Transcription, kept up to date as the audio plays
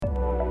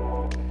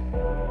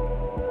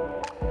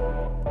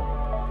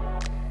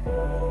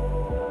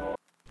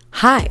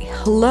Hi,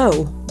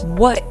 hello,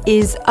 what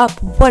is up?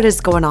 What is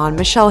going on?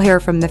 Michelle here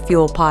from the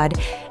Fuel Pod,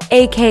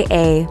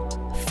 aka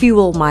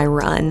Fuel My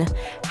Run.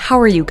 How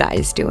are you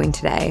guys doing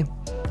today?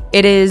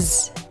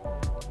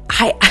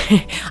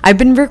 I've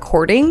been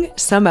recording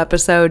some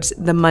episodes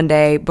the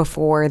Monday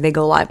before they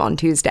go live on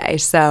Tuesday,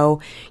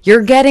 so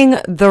you're getting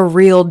the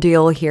real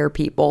deal here,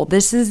 people.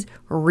 This is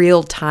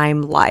real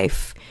time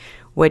life,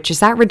 which is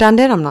that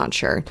redundant? I'm not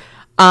sure.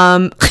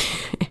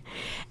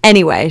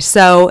 Anyway,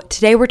 so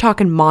today we're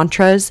talking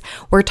mantras.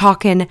 We're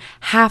talking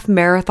half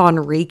marathon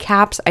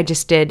recaps. I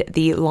just did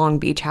the Long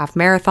Beach half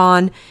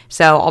marathon,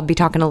 so I'll be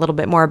talking a little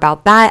bit more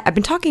about that. I've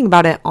been talking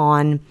about it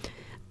on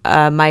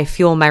my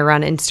Fuel My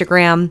Run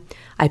Instagram.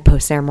 I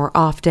post there more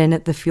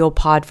often, the Fuel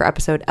Pod for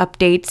episode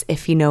updates,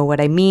 if you know what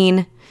I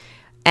mean.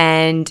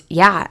 And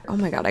yeah, oh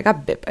my God, I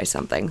got bit by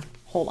something.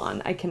 Hold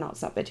on, I cannot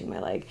stop itching my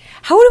leg.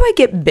 How do I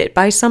get bit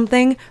by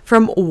something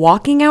from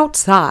walking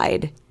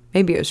outside?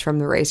 Maybe it was from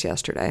the race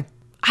yesterday.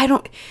 I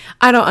don't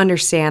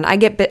understand. I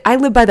get bit. I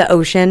live by the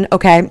ocean.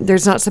 Okay.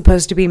 There's not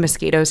supposed to be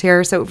mosquitoes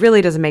here. So it really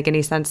doesn't make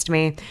any sense to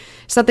me.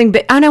 Something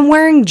bit, and I'm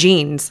wearing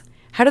jeans.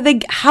 How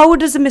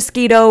does a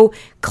mosquito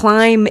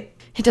climb?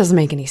 It doesn't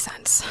make any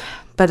sense,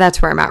 but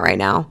that's where I'm at right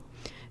now.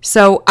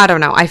 So I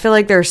don't know. I feel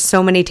like there's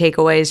so many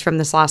takeaways from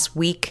this last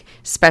week,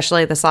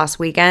 especially this last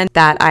weekend,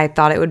 that I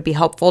thought it would be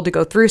helpful to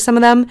go through some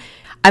of them.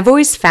 I've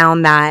always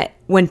found that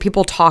when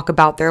people talk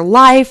about their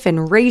life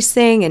and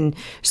racing and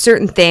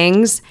certain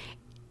things,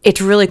 it's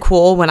really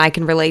cool when I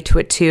can relate to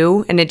it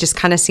too, and it just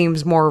kind of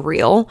seems more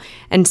real.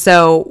 And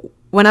so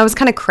when I was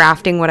kind of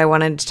crafting what I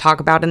wanted to talk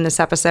about in this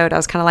episode, I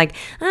was kind of like,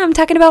 I'm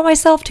talking about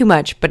myself too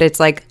much, but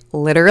it's like,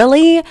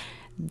 literally,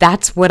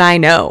 that's what I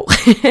know.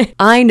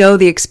 I know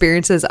the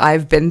experiences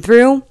I've been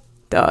through,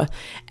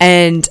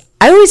 and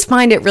I always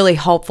find it really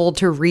helpful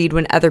to read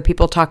when other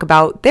people talk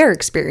about their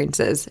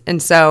experiences.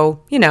 And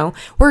so,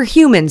 we're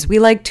humans. We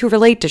like to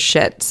relate to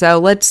shit. So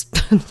let's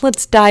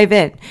dive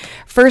in.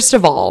 First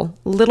of all,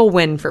 little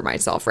win for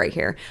myself right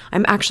here.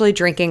 I'm actually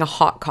drinking a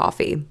hot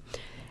coffee.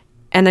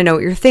 And I know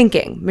what you're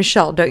thinking.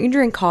 Michelle, don't you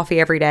drink coffee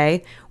every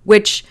day?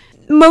 Which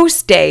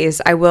most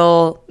days I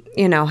will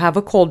have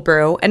a cold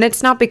brew. And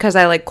it's not because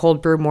I like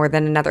cold brew more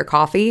than another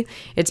coffee.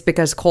 It's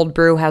because cold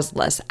brew has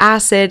less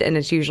acid and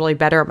it's usually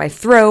better on my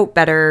throat,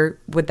 better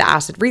with the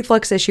acid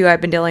reflux issue I've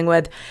been dealing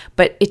with.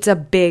 But it's a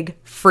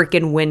big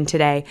freaking win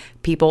today,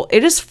 people.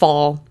 It is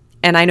fall.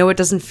 And I know it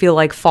doesn't feel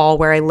like fall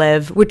where I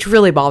live, which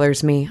really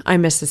bothers me. I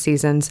miss the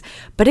seasons.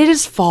 But it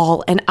is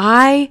fall and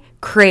I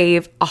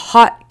crave a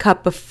hot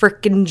cup of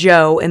frickin'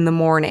 Joe in the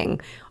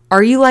morning.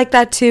 Are you like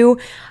that too?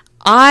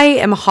 I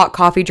am a hot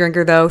coffee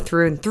drinker though,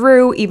 through and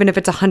through. Even if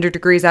it's 100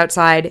 degrees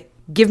outside,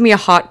 give me a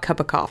hot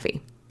cup of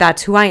coffee.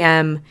 That's who I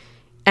am.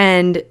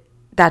 And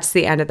that's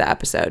the end of the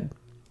episode.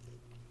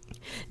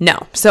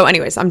 No. So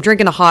anyways, I'm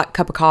drinking a hot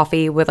cup of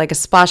coffee with like a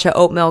splash of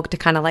oat milk to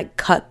kind of like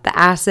cut the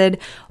acid.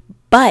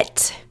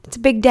 But it's a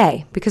big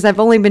day because I've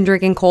only been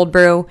drinking cold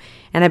brew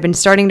and I've been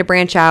starting to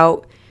branch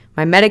out.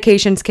 My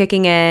medication's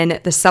kicking in.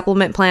 The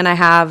supplement plan I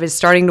have is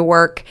starting to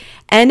work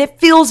and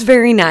it feels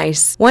very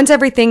nice. Once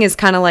everything is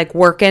kind of like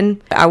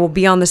working, I will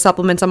be on the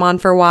supplements I'm on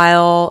for a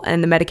while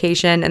and the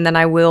medication, and then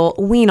I will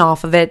wean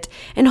off of it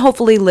and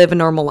hopefully live a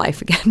normal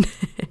life again.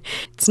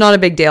 It's not a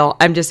big deal.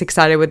 I'm just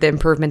excited with the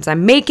improvements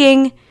I'm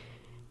making,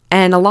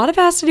 and a lot of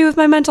it has to do with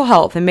my mental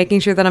health and making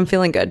sure that I'm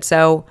feeling good.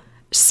 So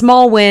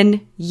small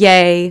win,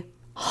 yay.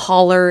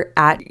 Holler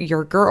at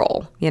your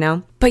girl,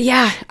 But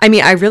yeah,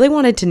 I really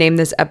wanted to name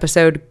this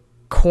episode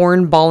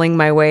Cornballing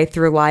My Way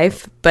Through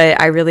Life, but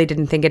I really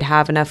didn't think it'd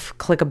have enough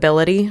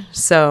clickability.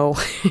 So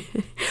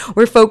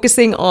we're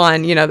focusing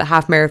on, the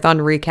half marathon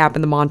recap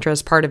and the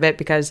mantras part of it,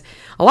 because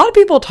a lot of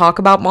people talk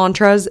about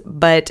mantras,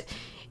 but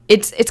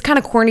it's kind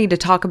of corny to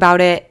talk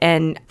about it,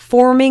 and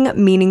forming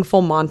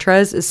meaningful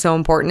mantras is so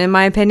important in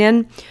my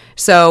opinion.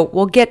 So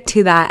we'll get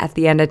to that at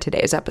the end of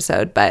today's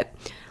episode, but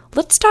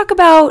let's talk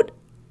about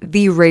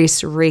the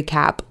race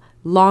recap.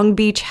 Long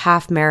Beach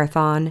half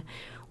marathon,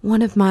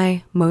 one of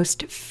my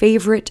most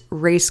favorite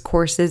race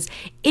courses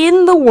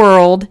in the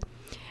world.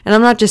 And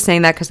I'm not just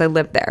saying that because I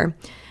live there.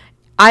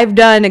 I've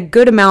done a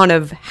good amount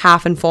of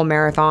half and full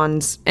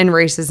marathons and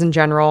races in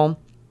general.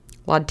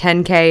 A lot of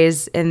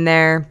 10Ks in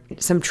there,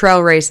 some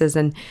trail races.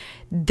 And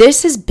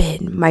this has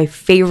been my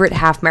favorite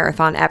half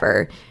marathon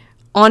ever.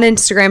 On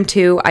Instagram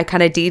too, I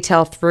kind of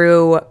detail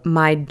through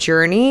my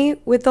journey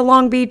with the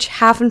Long Beach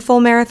half and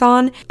full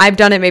marathon. I've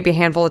done it maybe a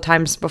handful of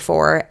times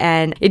before,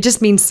 and it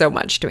just means so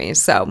much to me.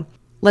 So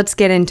let's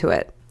get into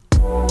it.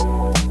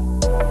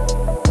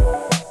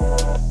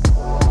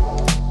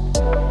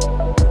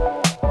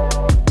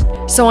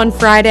 So on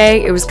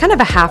Friday, it was kind of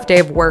a half day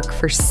of work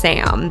for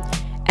Sam,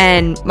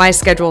 and my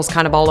schedule is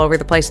kind of all over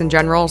the place in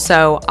general.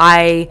 So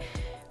I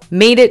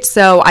made it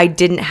so I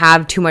didn't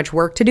have too much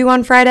work to do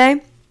on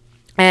Friday.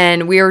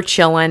 and we were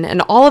chilling,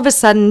 and all of a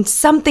sudden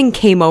something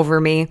came over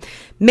me.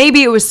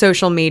 Maybe it was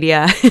social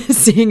media,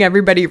 seeing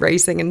everybody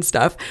racing and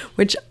stuff,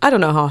 which I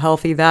don't know how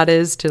healthy that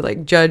is to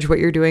like judge what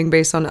you're doing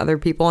based on other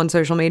people on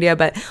social media,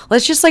 but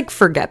let's just like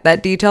forget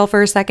that detail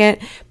for a second.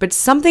 But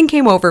something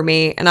came over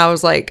me and I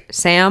was like,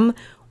 Sam,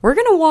 we're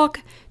going to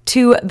walk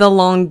to the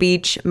Long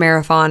Beach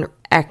Marathon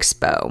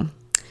Expo.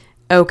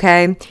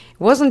 Okay, it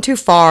wasn't too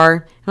far.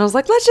 And I was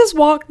like, let's just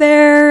walk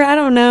there. I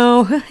don't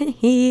know.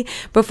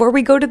 Before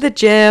we go to the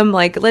gym,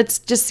 like, let's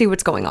just see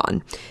what's going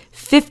on.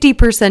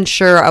 50%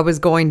 sure I was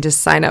going to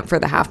sign up for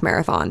the half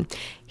marathon.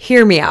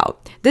 Hear me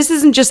out. This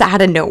isn't just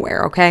out of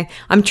nowhere, okay?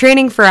 I'm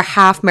training for a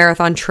half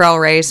marathon trail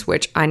race,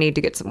 which I need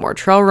to get some more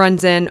trail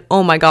runs in.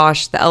 Oh my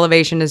gosh, the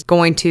elevation is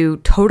going to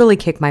totally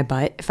kick my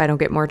butt if I don't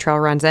get more trail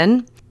runs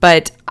in.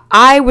 But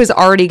I was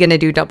already going to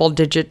do double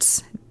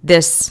digits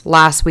this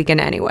last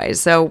weekend anyway.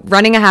 So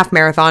running a half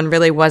marathon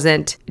really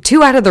wasn't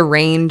too out of the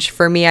range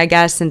for me, I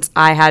guess, since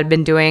I had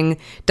been doing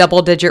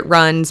double digit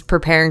runs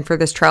preparing for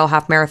this trail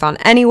half marathon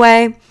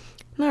anyway.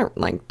 Not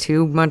like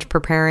too much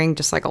preparing,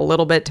 just like a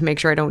little bit to make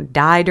sure I don't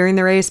die during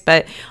the race,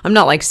 but I'm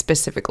not like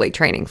specifically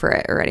training for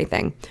it or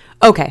anything.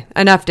 Okay,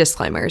 enough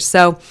disclaimers.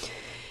 So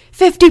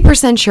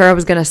 50% sure I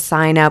was going to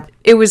sign up.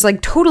 It was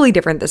like totally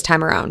different this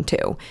time around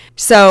too.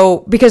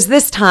 So because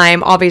this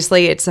time,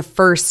 obviously it's the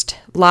first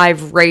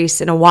live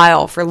race in a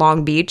while for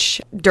Long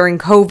Beach. During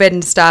COVID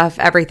and stuff,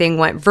 everything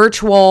went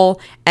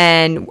virtual,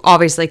 and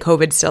obviously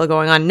COVID's still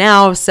going on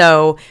now.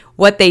 So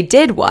what they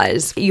did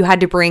was you had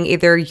to bring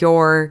either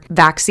your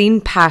vaccine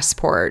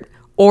passport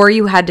or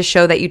you had to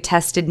show that you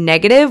tested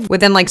negative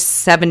within like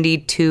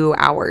 72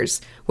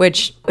 hours,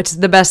 which is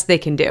the best they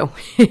can do.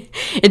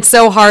 It's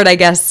so hard, I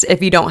guess,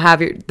 if you don't have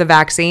the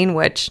vaccine,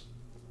 which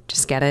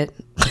just get it.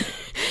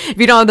 If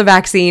you don't have the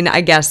vaccine, I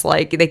guess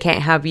like they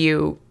can't have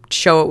you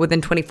show it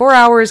within 24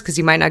 hours because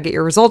you might not get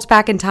your results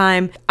back in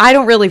time. I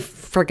don't really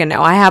freaking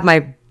know. I have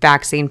my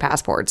vaccine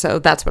passport, so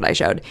that's what I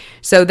showed.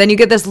 So then you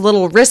get this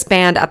little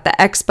wristband at the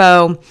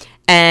expo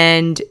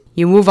and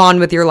you move on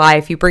with your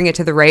life. You bring it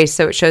to the race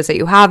so it shows that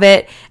you have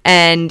it,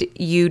 and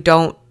you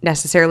don't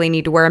necessarily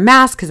need to wear a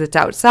mask because it's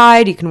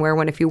outside. You can wear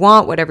one if you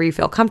want, whatever you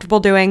feel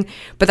comfortable doing,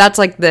 but that's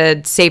like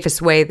the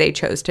safest way they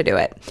chose to do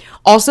it.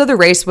 Also, the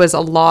race was a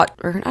lot,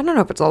 or I don't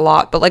know if it's a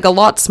lot, but like a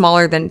lot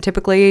smaller than it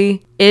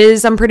typically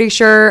is, I'm pretty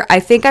sure. I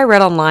think I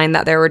read online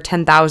that there were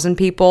 10,000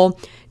 people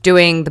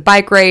doing the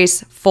bike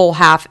race, full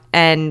half,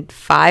 and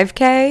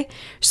 5K.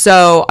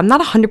 So I'm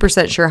not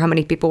 100% sure how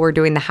many people were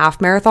doing the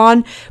half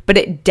marathon, but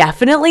it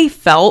definitely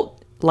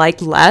felt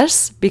like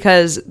less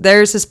because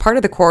there's this part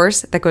of the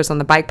course that goes on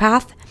the bike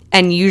path,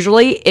 and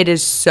usually it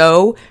is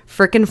so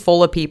freaking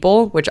full of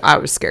people, which I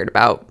was scared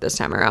about this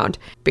time around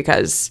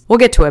because we'll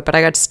get to it, but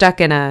I got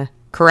stuck in a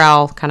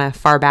corral kind of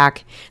far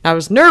back. And I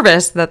was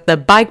nervous that the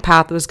bike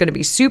path was going to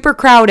be super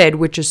crowded,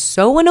 which is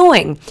so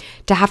annoying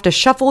to have to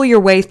shuffle your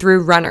way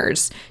through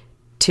runners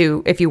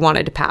to if you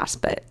wanted to pass.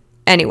 But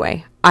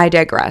anyway, I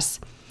digress.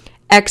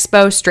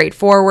 Expo,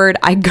 straightforward.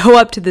 I go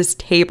up to this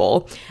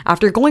table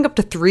after going up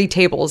to 3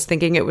 tables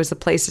thinking it was a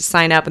place to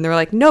sign up, and they were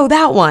like, no,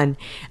 that one.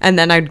 And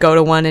then I'd go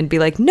to one and be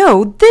like,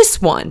 no,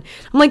 this one.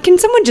 I'm like, can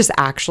someone just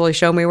actually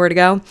show me where to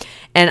go?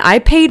 And I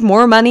paid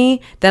more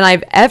money than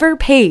I've ever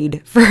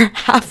paid for a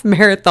half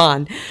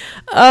marathon.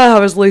 I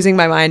was losing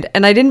my mind.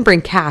 And I didn't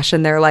bring cash,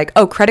 and they're like,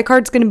 oh, credit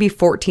card's going to be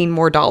 $14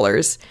 more,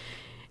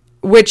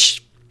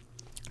 which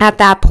at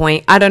that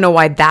point, I don't know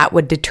why that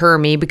would deter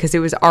me because it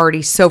was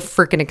already so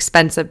freaking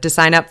expensive to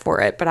sign up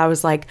for it. But I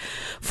was like,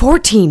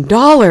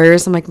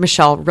 $14? I'm like,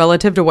 Michelle,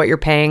 relative to what you're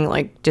paying,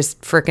 like just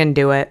freaking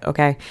do it,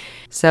 okay?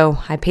 So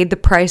I paid the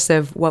price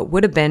of what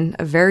would have been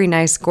a very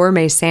nice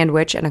gourmet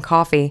sandwich and a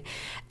coffee,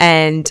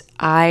 and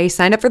I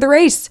signed up for the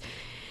race.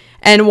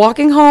 And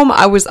walking home,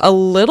 I was a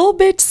little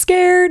bit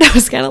scared. I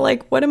was kind of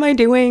like, what am I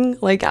doing?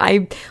 Like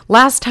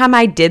last time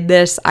I did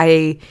this,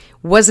 I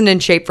wasn't in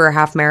shape for a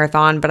half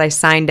marathon, but I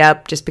signed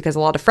up just because a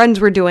lot of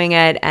friends were doing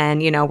it,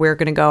 and, you know, we were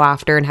going to go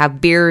after and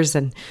have beers,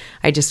 and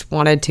I just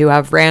wanted to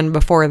have ran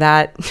before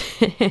that.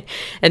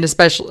 And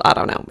especially, I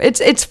don't know,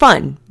 it's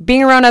fun.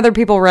 Being around other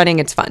people running,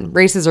 it's fun.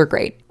 Races are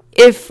great.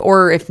 If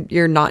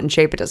you're not in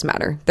shape, it doesn't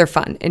matter. They're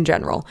fun in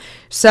general.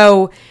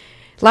 So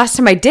last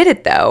time I did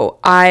it, though,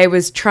 I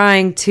was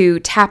trying to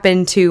tap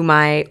into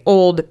my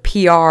old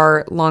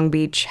PR Long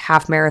Beach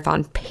half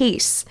marathon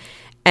pace,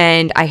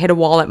 and I hit a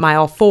wall at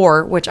mile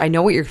 4, which I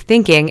know what you're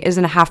thinking,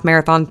 isn't a half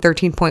marathon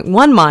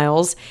 13.1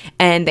 miles?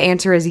 And the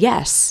answer is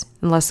yes,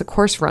 unless the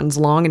course runs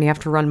long and you have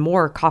to run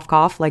more, cough,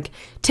 cough, like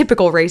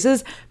typical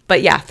races.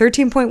 But yeah,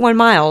 13.1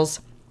 miles.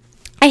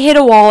 I hit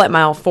a wall at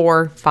mile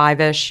 4,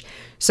 5-ish.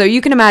 So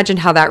you can imagine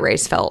how that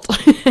race felt.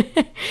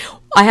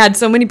 I had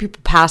so many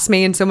people pass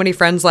me and so many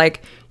friends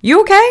like,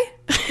 you okay?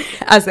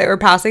 As they were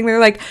passing, they were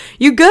like,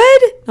 you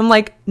good? I'm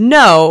like,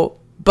 no,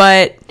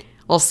 but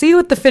I'll see you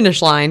at the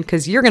finish line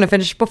because you're going to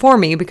finish before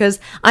me because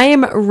I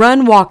am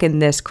run walking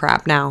this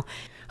crap now.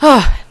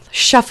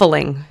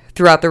 Shuffling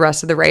throughout the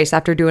rest of the race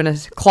after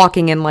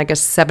clocking in like a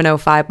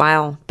 7:05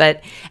 mile.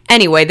 But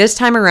anyway, this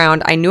time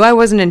around, I knew I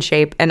wasn't in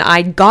shape and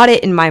I got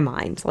it in my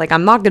mind. Like,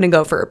 I'm not going to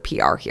go for a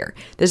PR here.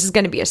 This is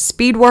going to be a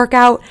speed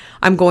workout.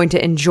 I'm going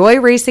to enjoy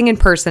racing in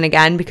person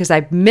again because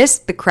I've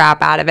missed the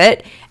crap out of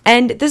it.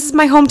 And this is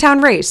my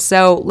hometown race,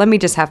 so let me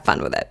just have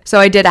fun with it. So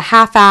I did a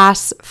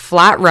half-ass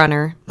flat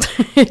runner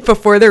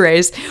before the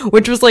race,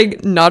 which was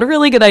like not a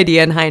really good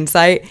idea in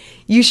hindsight.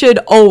 You should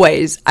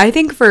always, I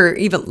think for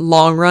even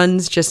long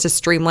runs, just to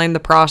streamline the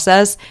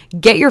process,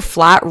 get your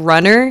flat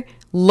runner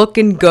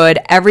looking good,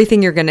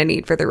 everything you're going to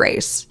need for the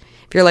race.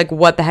 If you're like,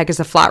 what the heck is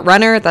a flat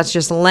runner? That's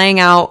just laying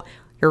out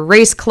your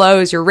race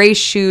clothes, your race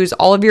shoes,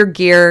 all of your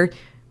gear,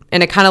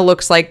 and it kind of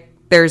looks like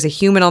there's a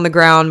human on the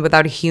ground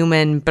without a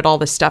human, but all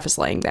this stuff is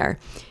laying there.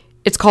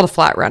 It's called a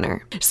flat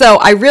runner. So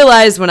I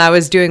realized when I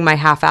was doing my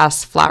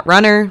half-ass flat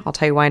runner, I'll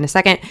tell you why in a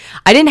second,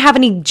 I didn't have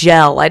any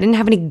gel. I didn't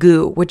have any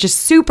goo, which is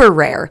super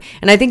rare.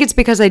 And I think it's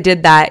because I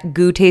did that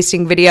goo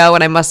tasting video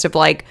and I must have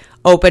like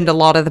opened a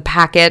lot of the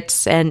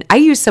packets, and I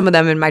used some of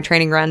them in my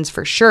training runs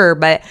for sure,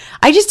 but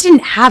I just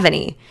didn't have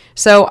any.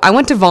 So I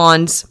went to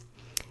Vons,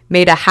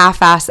 made a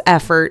half-ass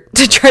effort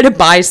to try to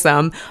buy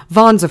some.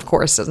 Vons, of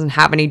course, doesn't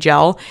have any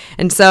gel.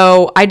 And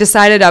so I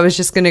decided I was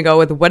just going to go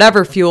with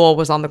whatever fuel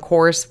was on the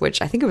course,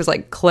 which I think it was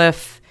like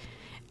Cliff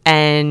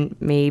and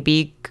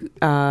maybe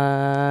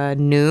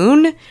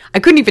Noon. I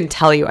couldn't even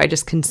tell you. I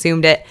just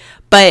consumed it.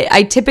 But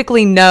I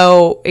typically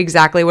know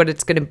exactly what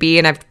it's going to be.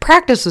 And I've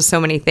practiced with so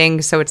many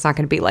things, so it's not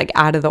going to be like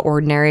out of the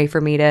ordinary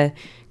for me to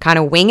kind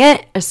of wing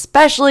it,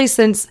 especially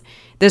since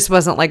this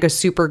wasn't like a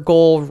super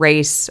goal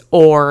race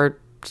or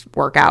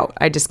workout.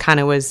 I just kind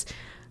of was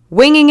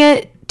winging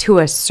it to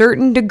a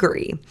certain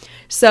degree.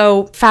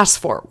 So fast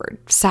forward,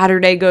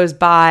 Saturday goes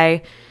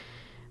by.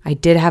 I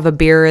did have a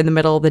beer in the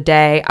middle of the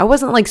day. I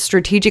wasn't like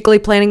strategically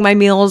planning my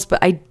meals,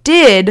 but I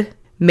did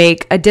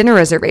make a dinner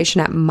reservation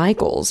at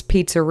Michael's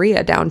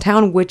Pizzeria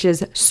downtown, which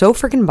is so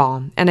freaking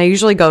bomb. And I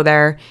usually go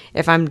there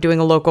if I'm doing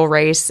a local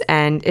race,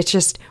 and it's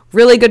just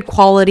really good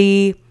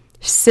quality,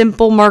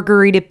 simple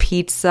margarita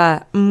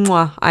pizza.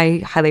 Mwah,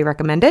 I highly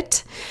recommend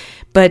it.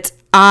 But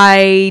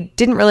I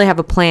didn't really have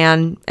a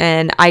plan,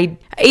 and I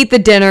ate the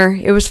dinner.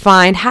 It was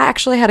fine.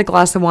 Actually had a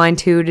glass of wine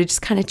too to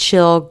just kind of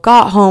chill.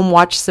 Got home,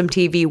 watched some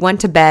TV,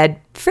 went to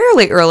bed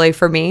fairly early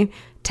for me,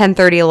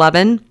 10:30,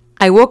 11.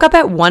 I woke up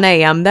at 1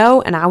 a.m.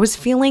 though, and I was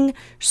feeling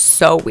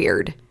so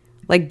weird,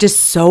 like just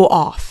so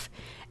off.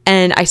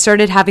 And I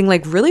started having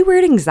like really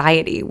weird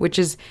anxiety, which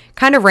is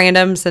kind of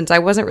random since I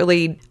wasn't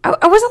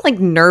like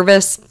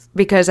nervous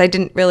because I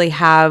didn't really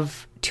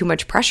have too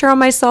much pressure on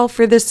myself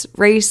for this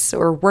race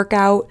or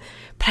workout,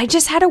 but I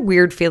just had a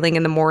weird feeling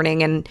in the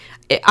morning and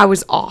I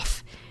was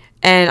off.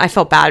 And I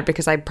felt bad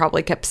because I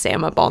probably kept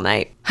Sam up all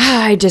night.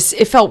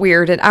 It felt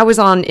weird. And I was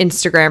on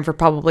Instagram for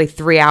probably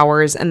 3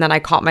 hours. And then I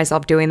caught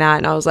myself doing that.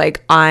 And I was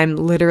like, I'm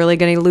literally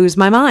going to lose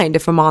my mind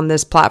if I'm on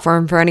this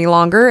platform for any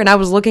longer. And I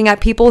was looking at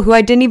people who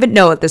I didn't even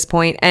know at this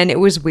point, and it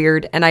was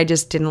weird. And I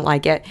just didn't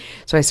like it.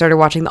 So I started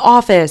watching The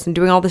Office and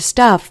doing all this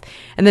stuff.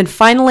 And then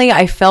finally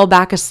I fell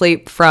back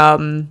asleep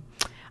from,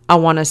 I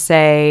want to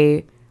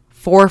say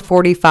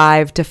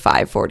 4:45 to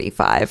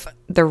 5:45.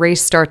 The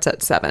race starts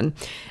at 7.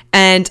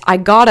 And I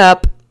got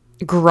up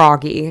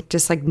groggy,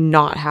 just like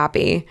not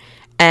happy.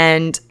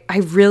 And I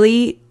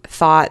really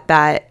thought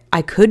that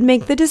I could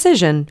make the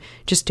decision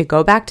just to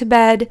go back to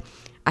bed.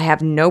 I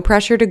have no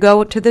pressure to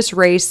go to this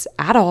race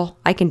at all.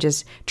 I can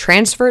just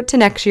transfer it to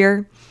next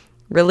year,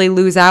 really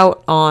lose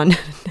out on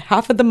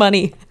half of the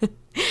money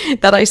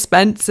that I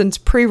spent, since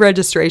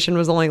pre-registration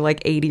was only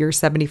like 80 or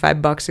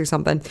 75 bucks or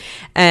something.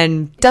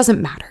 And it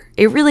doesn't matter.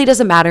 It really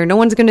doesn't matter. No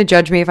one's going to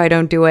judge me if I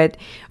don't do it.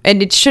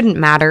 And it shouldn't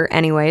matter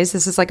anyways.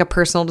 This is like a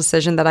personal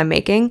decision that I'm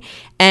making.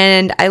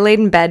 And I laid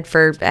in bed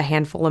for a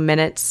handful of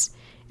minutes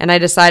and I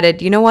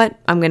decided, you know what?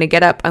 I'm going to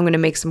get up. I'm going to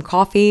make some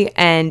coffee.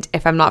 And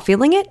if I'm not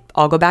feeling it,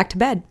 I'll go back to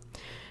bed.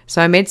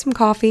 So I made some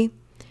coffee.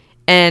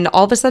 And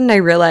all of a sudden I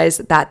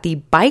realized that the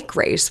bike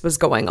race was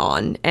going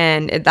on,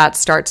 and that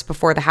starts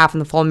before the half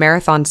and the full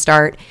marathon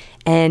start.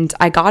 And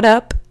I got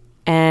up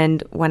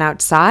and went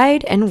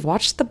outside and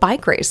watched the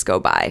bike race go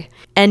by.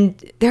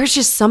 And there's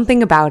just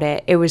something about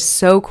it. It was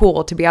so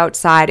cool to be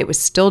outside. It was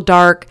still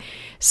dark.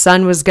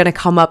 Sun was going to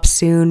come up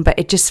soon, but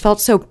it just felt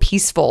so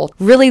peaceful.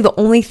 Really, the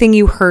only thing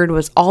you heard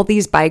was all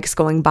these bikes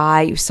going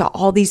by. You saw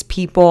all these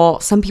people.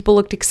 Some people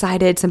looked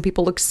excited. Some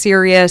people looked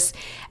serious.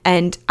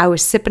 And I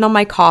was sipping on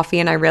my coffee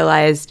and I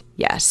realized,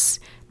 yes,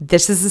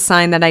 this is the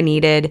sign that I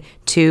needed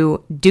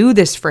to do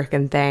this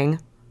freaking thing.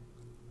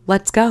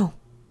 Let's go.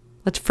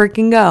 Let's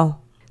freaking go.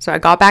 So I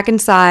got back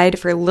inside.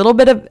 For a little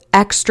bit of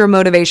extra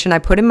motivation, I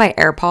put in my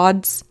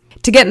AirPods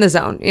to get in the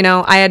zone. You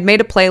know, I had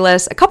made a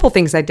playlist. A couple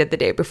things I did the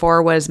day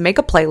before was make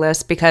a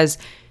playlist, because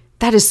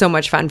that is so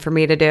much fun for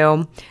me to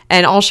do.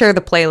 And I'll share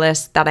the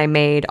playlist that I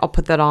made. I'll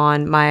put that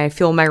on my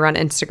Fuel My Run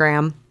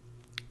Instagram.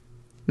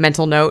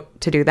 Mental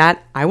note to do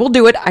that. I will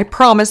do it. I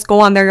promise. Go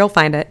on there. You'll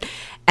find it.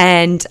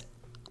 And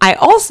I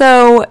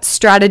also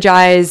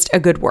strategized a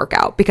good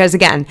workout because,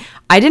 again,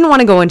 I didn't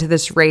want to go into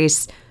this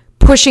race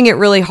pushing it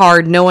really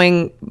hard,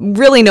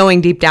 really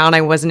knowing deep down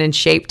I wasn't in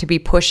shape to be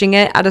pushing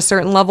it at a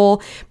certain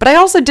level. But I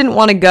also didn't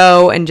want to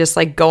go and just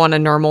like go on a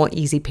normal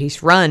easy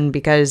pace run,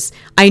 because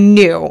I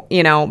knew,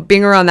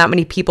 being around that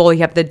many people, you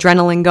have the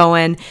adrenaline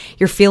going,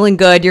 you're feeling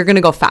good, you're going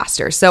to go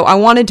faster. So I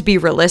wanted to be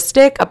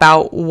realistic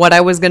about what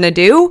I was going to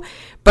do,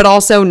 but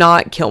also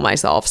not kill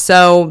myself.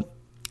 So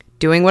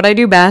doing what I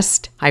do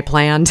best, I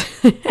planned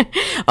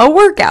a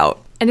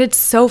workout. And it's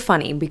so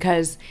funny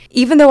because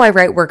even though I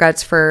write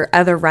workouts for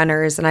other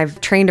runners and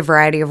I've trained a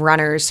variety of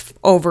runners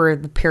over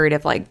the period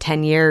of like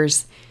 10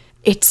 years,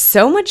 it's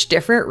so much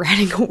different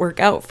writing a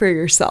workout for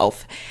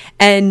yourself.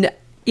 And,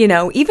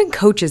 even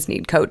coaches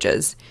need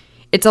coaches.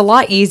 It's a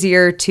lot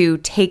easier to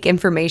take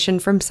information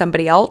from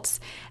somebody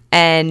else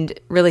and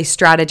really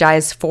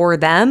strategize for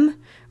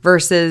them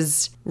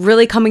versus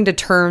really coming to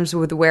terms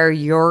with where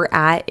you're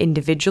at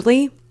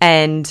individually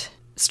and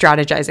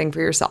strategizing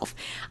for yourself.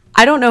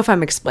 I don't know if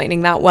I'm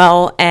explaining that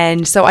well,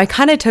 and so I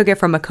kind of took it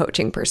from a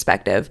coaching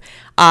perspective.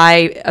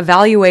 I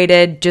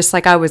evaluated, just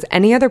like I was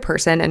any other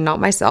person and not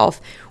myself,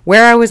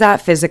 where I was at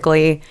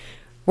physically,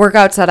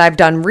 workouts that I've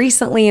done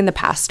recently in the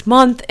past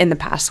month, in the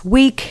past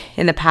week,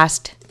 in the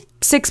past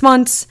 6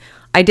 months.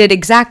 I did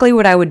exactly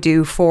what I would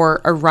do for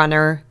a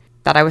runner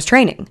that I was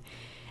training.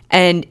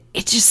 And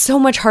it's just so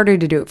much harder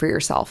to do it for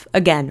yourself.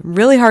 Again,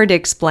 really hard to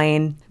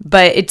explain,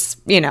 but it's,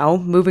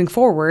 moving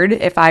forward,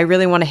 if I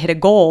really want to hit a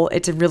goal,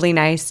 it's really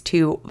nice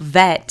to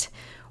vet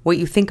what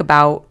you think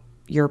about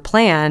your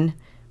plan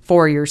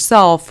for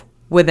yourself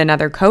with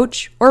another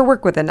coach or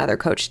work with another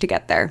coach to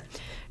get there.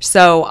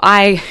 So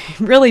I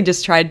really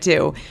just tried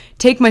to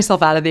take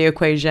myself out of the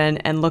equation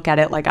and look at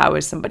it like I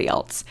was somebody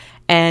else.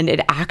 And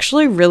it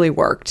actually really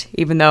worked,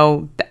 even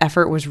though the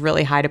effort was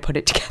really high to put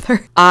it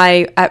together.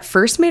 I at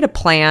first made a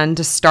plan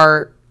to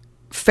start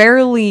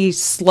fairly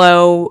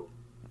slow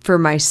for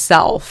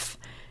myself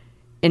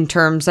in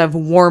terms of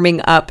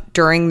warming up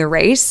during the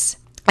race,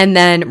 and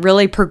then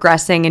really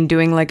progressing and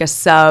doing like a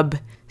sub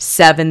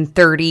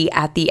 7:30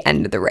 at the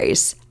end of the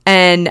race.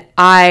 And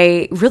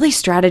I really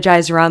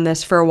strategized around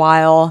this for a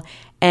while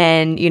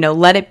and,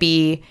 let it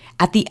be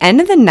at the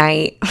end of the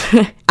night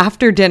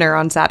after dinner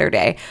on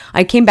Saturday.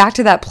 I came back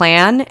to that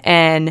plan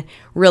and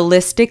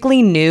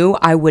realistically knew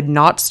I would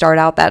not start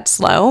out that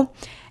slow,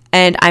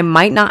 and I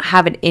might not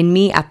have it in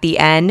me at the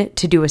end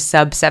to do a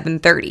sub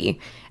 7:30.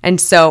 And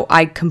so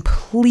I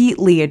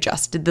completely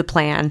adjusted the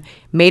plan,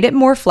 made it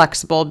more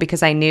flexible,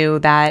 because I knew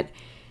that,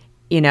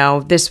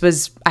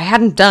 I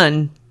hadn't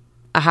done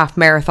a half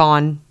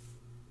marathon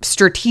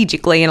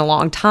strategically in a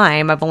long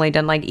time. I've only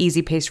done like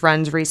easy pace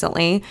runs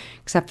recently,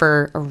 except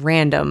for a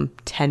random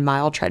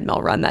 10-mile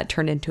treadmill run that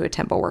turned into a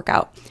tempo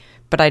workout.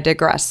 But I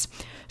digress.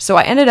 So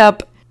I ended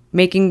up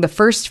making the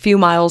first few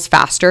miles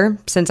faster,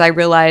 since I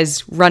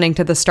realized running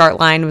to the start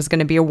line was going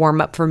to be a warm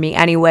up for me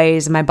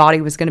anyways. My body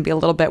was going to be a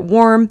little bit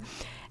warm,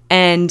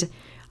 and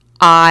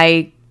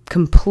I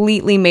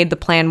completely made the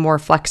plan more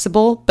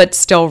flexible, but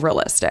still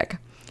realistic.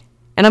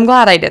 And I'm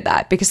glad I did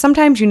that, because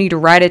sometimes you need to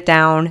write it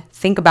down,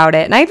 think about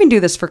it. And I even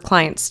do this for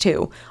clients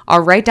too.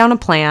 I'll write down a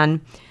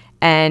plan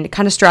and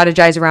kind of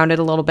strategize around it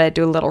a little bit,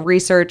 do a little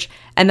research,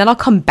 and then I'll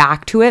come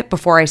back to it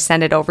before I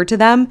send it over to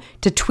them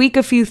to tweak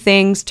a few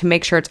things to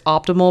make sure it's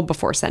optimal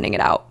before sending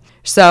it out.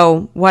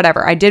 So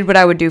whatever, I did what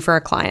I would do for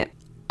a client.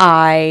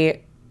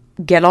 I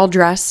get all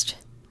dressed,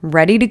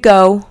 ready to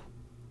go,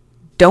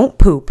 don't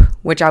poop,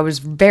 which I was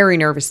very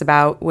nervous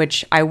about,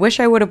 which I wish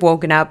I would have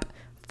woken up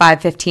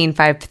 5:15,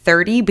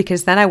 5:30,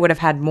 because then I would have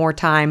had more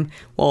time.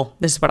 Well,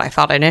 this is what I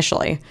thought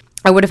initially.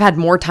 I would have had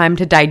more time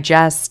to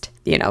digest,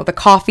 the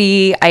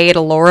coffee. I ate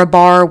a Laura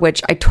bar,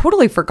 which I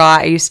totally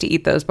forgot. I used to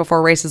eat those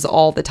before races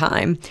all the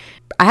time.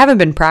 I haven't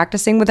been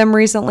practicing with them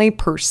recently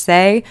per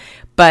se,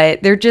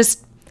 but they're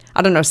just,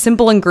 I don't know,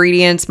 simple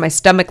ingredients. My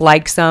stomach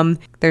likes them.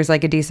 There's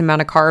like a decent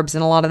amount of carbs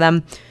in a lot of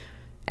them.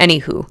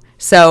 Anywho,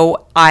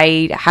 so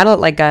I had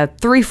like a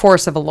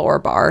 3/4 of a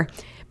Laura bar.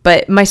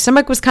 But my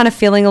stomach was kind of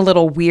feeling a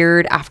little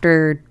weird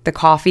after the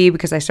coffee,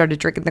 because I started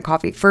drinking the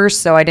coffee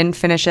first, so I didn't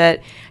finish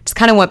it. Just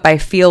kind of went by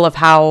feel of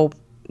how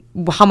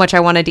much I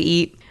wanted to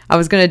eat. I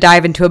was going to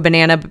dive into a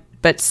banana,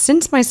 but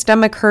since my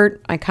stomach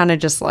hurt, I kind of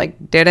just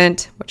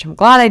didn't, which I'm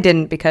glad I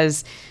didn't,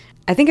 because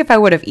I think if I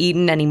would have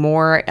eaten any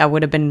more, I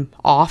would have been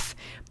off.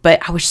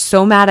 But I was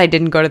so mad I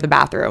didn't go to the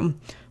bathroom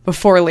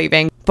before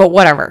leaving. But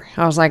whatever.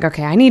 I was like,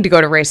 okay, I need to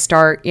go to race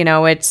start.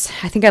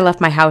 I think I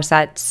left my house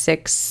at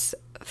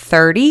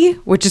 6:30,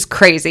 which is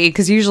crazy,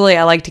 because usually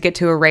I like to get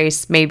to a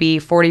race maybe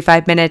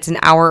 45 minutes, an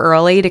hour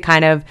early, to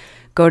kind of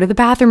go to the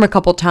bathroom a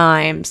couple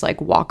times,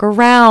 walk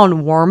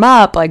around, warm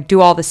up,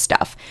 do all this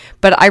stuff.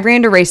 But I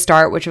ran to race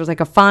start, which was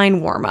a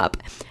fine warm up,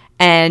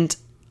 and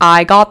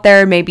I got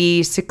there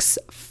maybe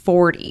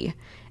 6:40,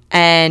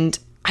 and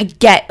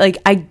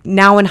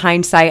now in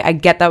hindsight, I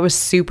get that was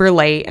super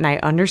late, and I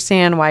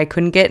understand why I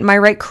couldn't get in my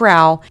right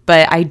corral,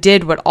 but I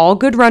did what all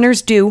good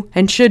runners do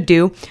and should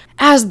do.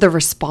 As the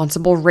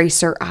responsible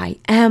racer I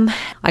am,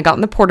 I got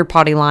in the porta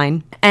potty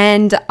line,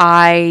 and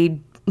I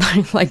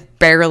like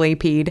barely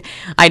peed.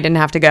 I didn't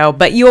have to go,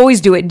 but you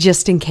always do it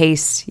just in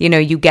case,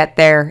 you get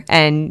there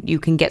and you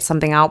can get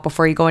something out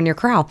before you go in your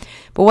corral,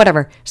 but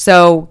whatever.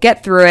 So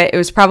get through it. It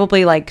was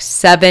probably like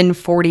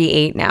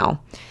 7:48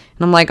 now.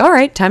 And I'm like, all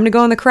right, time to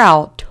go in the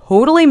corral.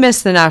 Totally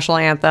missed the national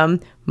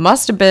anthem.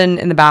 Must have been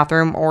in the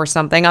bathroom or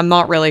something. I'm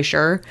not really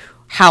sure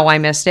how I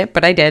missed it,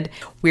 but I did.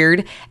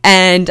 Weird.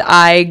 And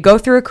I go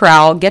through a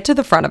corral, get to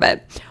the front of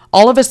it.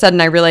 All of a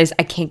sudden, I realized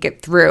I can't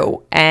get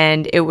through.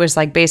 And it was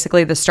like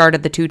basically the start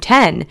of the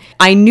 210.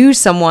 I knew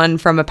someone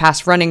from a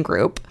past running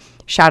group,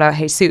 shout out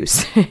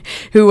Jesus,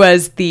 who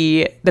was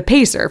the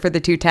pacer for the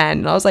 210.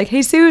 And I was like,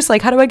 hey, Jesus,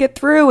 like, how do I get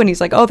through? And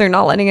he's like, oh, they're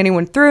not letting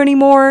anyone through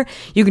anymore.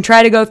 You can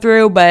try to go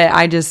through, but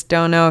I just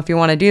don't know if you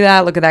want to do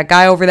that. Look at that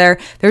guy over there.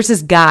 There's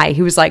this guy.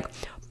 He was like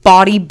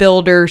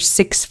bodybuilder,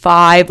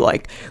 6'5",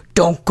 like,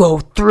 don't go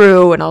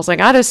through. And I was like,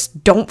 I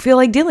just don't feel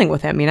like dealing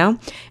with him, And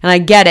I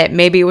get it.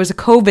 Maybe it was a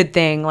COVID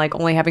thing, like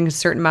only having a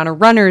certain amount of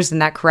runners in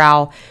that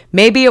corral.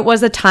 Maybe it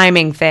was a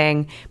timing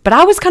thing, but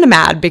I was kind of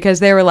mad because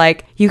they were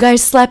like, you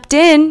guys slept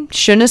in,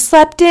 shouldn't have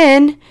slept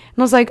in. And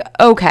I was like,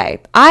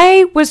 okay,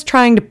 I was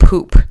trying to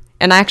poop.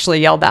 And I actually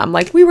yelled at him,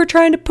 like, we were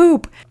trying to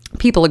poop.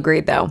 People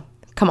agreed though.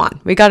 Come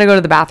on, we got to go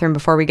to the bathroom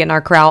before we get in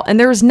our corral. And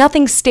there was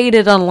nothing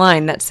stated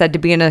online that said to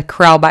be in a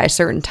corral by a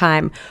certain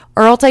time,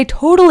 or else I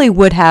totally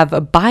would have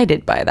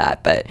abided by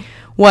that, but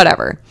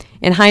whatever.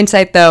 In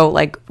hindsight though,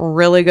 like,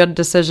 really good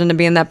decision to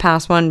be in that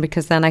past one,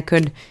 because then I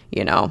could,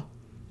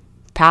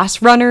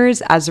 pass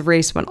runners as the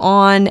race went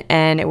on,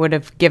 and it would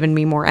have given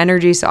me more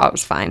energy, so I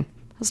was fine.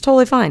 I was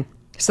totally fine.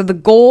 So the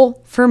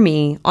goal for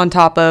me, on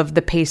top of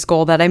the pace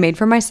goal that I made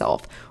for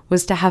myself,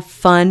 was to have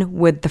fun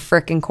with the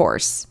frickin'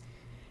 course.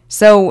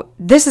 So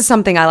this is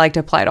something I like to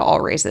apply to all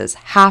races,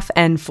 half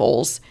and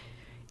fulls.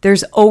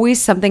 There's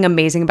always something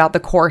amazing about the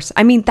course.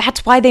 I mean,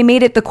 that's why they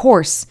made it the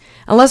course.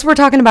 Unless we're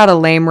talking about a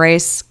lame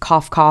race,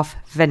 cough, cough,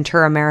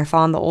 Ventura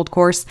Marathon, the old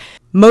course.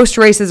 Most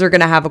races are going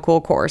to have a cool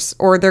course,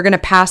 or they're going to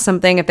pass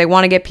something. If they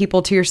want to get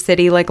people to your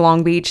city like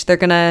Long Beach, they're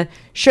going to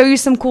show you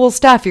some cool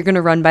stuff. You're going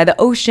to run by the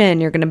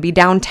ocean. You're going to be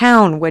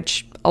downtown,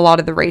 which a lot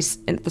of the race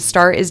at the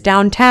start is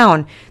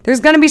downtown. There's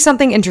going to be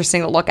something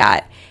interesting to look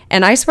at.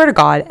 And I swear to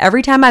God,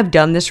 every time I've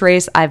done this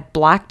race, I've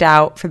blacked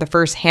out for the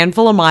first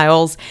handful of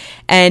miles.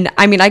 And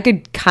I mean, I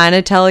could kind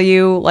of tell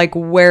you like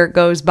where it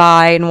goes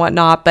by and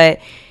whatnot, but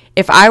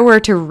if I were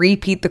to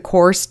repeat the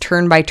course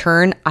turn by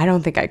turn, I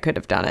don't think I could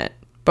have done it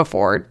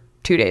before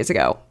 2 days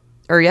ago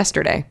or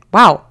yesterday.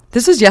 Wow,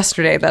 this was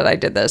yesterday that I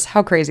did this.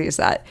 How crazy is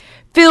that?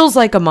 Feels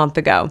like a month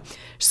ago.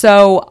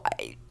 So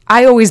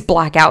I always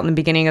black out in the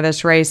beginning of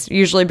this race,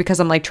 usually because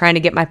I'm like trying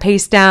to get my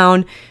pace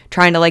down,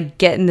 trying to like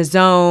get in the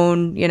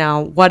zone,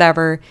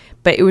 whatever.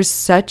 But it was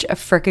such a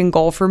freaking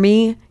goal for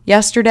me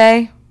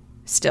yesterday.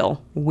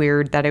 Still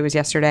weird that it was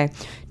yesterday,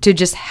 to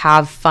just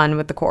have fun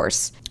with the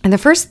course. And the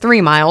first 3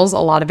 miles, a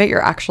lot of it,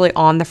 you're actually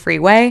on the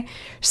freeway.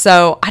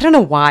 So I don't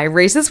know why.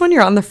 Races when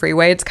you're on the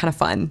freeway, it's kind of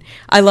fun.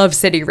 I love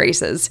city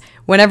races.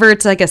 Whenever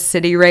it's like a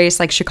city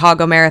race, like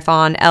Chicago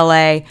Marathon,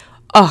 LA,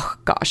 oh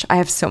gosh, I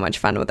have so much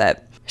fun with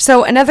it.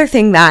 So another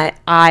thing that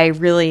I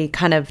really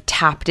kind of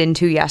tapped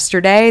into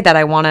yesterday that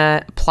I want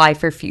to apply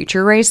for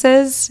future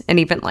races and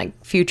even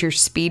like future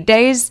speed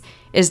days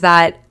is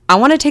that I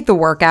want to take the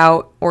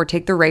workout or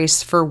take the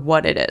race for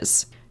what it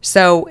is.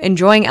 So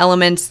enjoying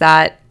elements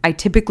that I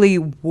typically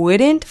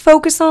wouldn't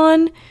focus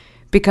on,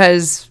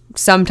 because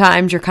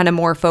sometimes you're kind of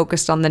more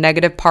focused on the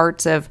negative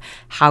parts of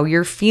how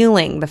you're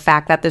feeling, the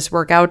fact that this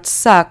workout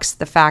sucks,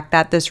 the fact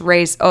that this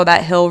race, oh,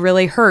 that hill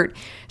really hurt.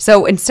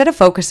 So instead of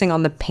focusing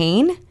on the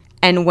pain,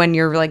 and when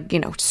you're like,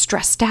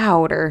 stressed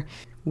out or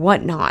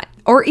whatnot,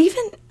 or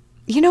even,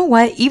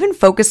 even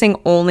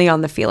focusing only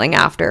on the feeling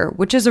after,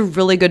 which is a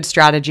really good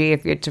strategy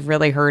if it's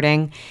really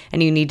hurting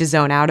and you need to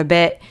zone out a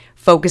bit,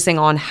 focusing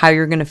on how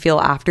you're going to feel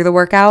after the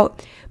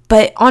workout.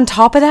 But on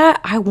top of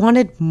that, I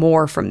wanted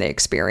more from the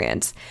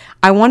experience.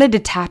 I wanted to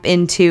tap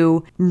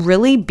into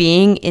really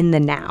being in the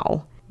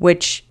now,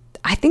 which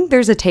I think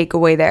there's a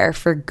takeaway there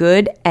for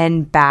good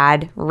and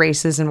bad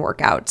races and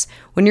workouts.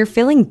 When you're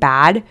feeling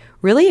bad,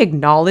 really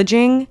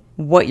acknowledging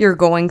what you're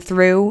going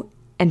through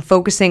and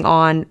focusing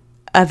on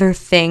other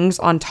things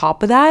on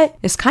top of that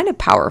is kind of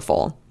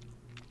powerful.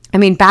 I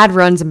mean, bad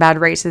runs and bad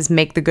races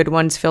make the good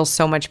ones feel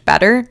so much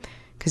better,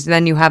 because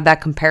then you have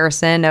that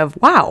comparison of,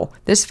 wow,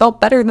 this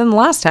felt better than the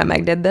last time I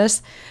did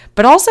this.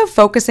 But also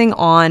focusing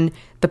on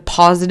the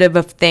positive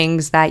of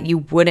things that you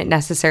wouldn't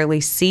necessarily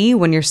see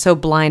when you're so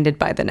blinded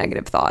by the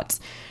negative thoughts.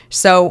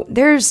 So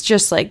there's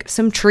just like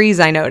some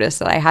trees I noticed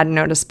that I hadn't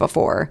noticed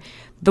before.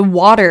 The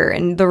water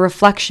and the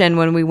reflection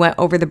when we went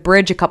over the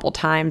bridge a couple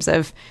times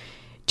of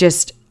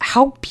just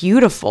how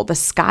beautiful the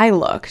sky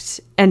looked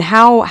and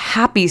how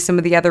happy some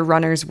of the other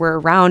runners were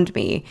around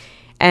me.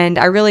 And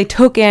I really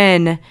took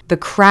in the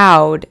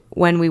crowd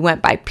when we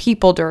went by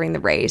people during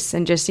the race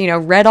and just,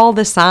 read all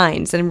the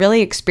signs and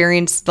really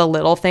experienced the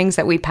little things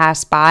that we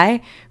passed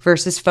by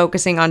versus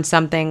focusing on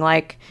something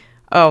like,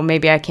 oh,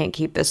 maybe I can't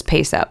keep this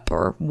pace up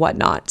or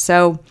whatnot.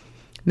 So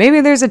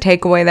Maybe there's a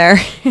takeaway there,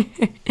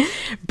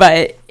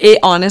 but it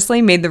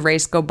honestly made the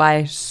race go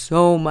by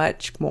so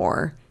much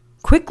more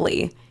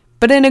quickly,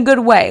 but in a good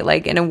way,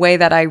 like in a way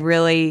that I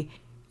really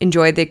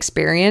enjoyed the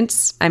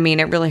experience. I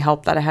mean, it really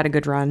helped that I had a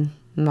good run.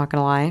 I'm not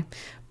gonna lie,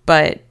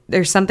 but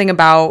there's something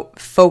about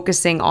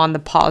focusing on the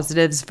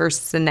positives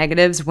versus the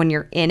negatives when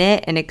you're in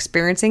it and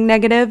experiencing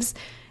negatives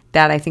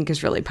that I think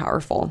is really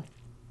powerful.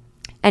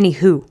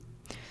 Anywho,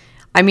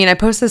 I mean, I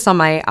post this on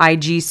my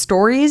IG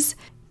stories,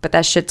 but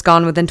that shit's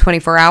gone within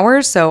 24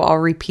 hours, so I'll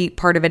repeat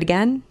part of it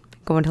again,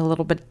 go into a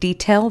little bit of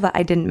detail that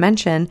I didn't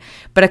mention.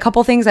 But a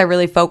couple things I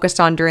really focused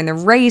on during the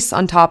race,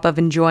 on top of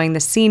enjoying the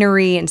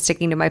scenery and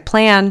sticking to my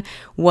plan,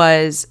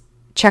 was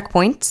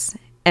checkpoints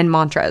and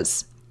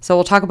mantras. So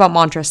we'll talk about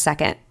mantras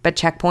second, but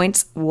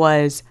checkpoints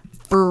was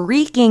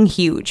freaking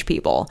huge,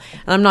 people.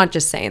 And I'm not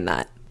just saying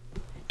that.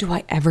 Do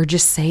I ever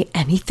just say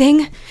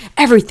anything?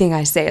 Everything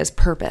I say has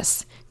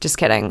purpose. Just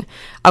kidding.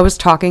 I was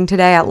talking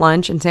today at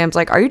lunch and Sam's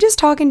like, are you just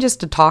talking just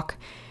to talk?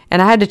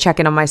 And I had to check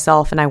in on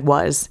myself, and I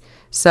was.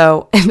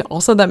 So, and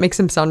also that makes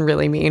him sound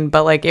really mean,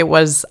 but like I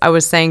was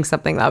saying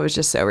something that was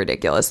just so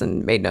ridiculous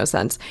and made no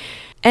sense.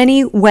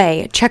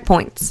 Anyway,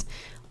 checkpoints.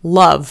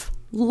 Love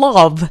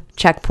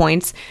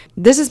checkpoints.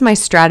 This is my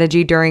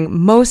strategy during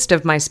most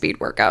of my speed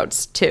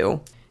workouts too.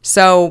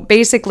 So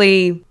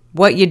basically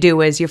what you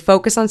do is you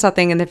focus on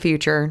something in the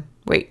future.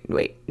 Wait,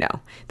 no.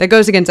 That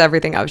goes against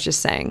everything I was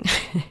just saying.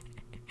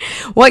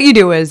 What you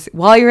do is,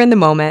 while you're in the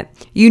moment,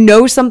 you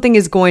know something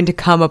is going to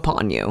come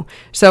upon you.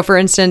 So for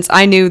instance,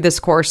 I knew this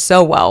course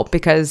so well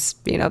because,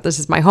 this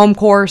is my home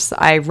course.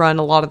 I run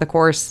a lot of the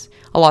course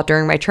a lot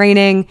during my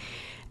training,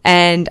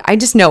 and I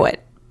just know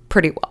it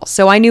pretty well.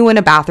 So I knew when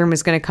a bathroom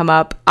was going to come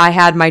up. I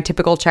had my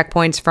typical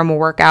checkpoints from a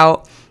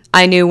workout.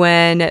 I knew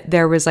when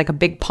there was like a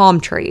big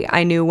palm tree.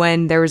 I knew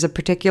when there was a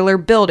particular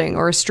building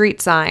or a street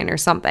sign or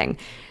something.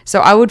 So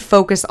I would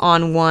focus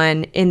on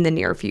one in the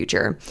near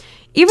future.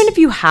 Even if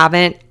you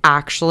haven't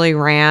actually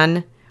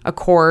ran a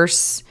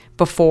course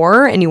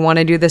before and you want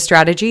to do this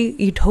strategy,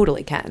 you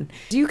totally can.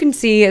 You can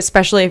see,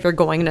 especially if you're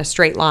going in a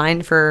straight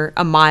line for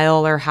a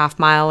mile or half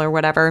mile or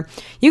whatever,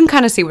 you can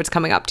kind of see what's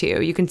coming up to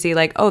you. You can see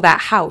like, oh, that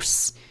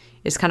house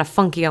is kind of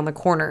funky on the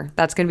corner.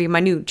 That's going to be my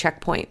new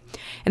checkpoint.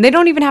 And they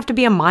don't even have to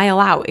be a mile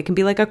out. It can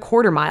be like a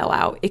quarter mile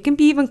out. It can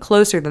be even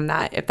closer than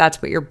that if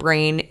that's what your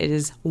brain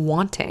is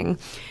wanting.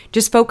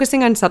 Just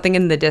focusing on something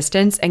in the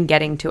distance and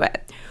getting to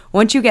it.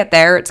 Once you get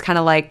there, it's kind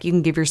of like you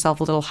can give yourself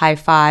a little high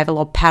five, a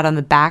little pat on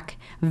the back,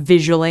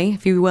 visually,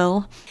 if you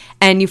will,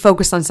 and you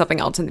focus on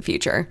something else in the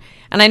future.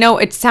 And I know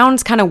it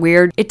sounds kind of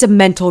weird. It's a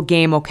mental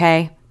game,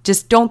 okay?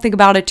 Just don't think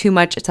about it too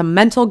much. It's a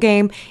mental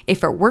game.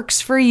 If it works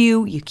for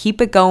you, you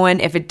keep it going.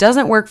 If it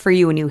doesn't work for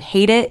you and you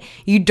hate it,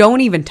 you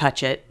don't even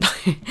touch it.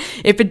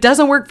 If it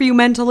doesn't work for you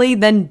mentally,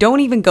 then don't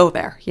even go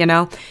there,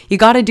 You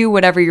got to do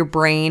whatever your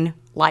brain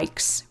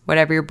likes,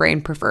 whatever your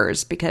brain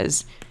prefers,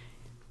 because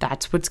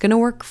that's what's going to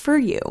work for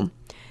you.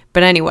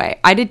 But anyway,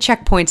 I did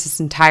checkpoints this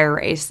entire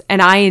race,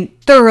 and I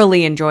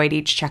thoroughly enjoyed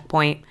each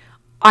checkpoint.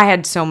 I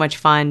had so much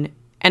fun.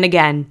 And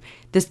again,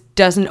 this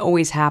doesn't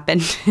always happen.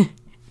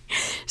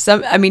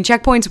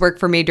 Checkpoints work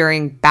for me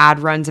during bad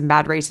runs and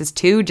bad races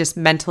too, just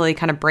mentally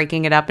kind of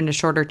breaking it up into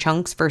shorter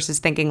chunks versus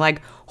thinking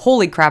like,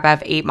 holy crap, I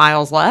have 8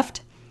 miles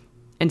left.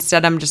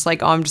 Instead, I'm just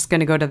like, oh, I'm just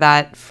going to go to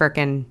that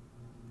frickin'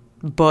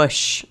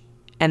 bush.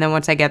 And then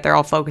once I get there,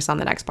 I'll focus on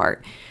the next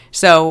part.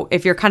 So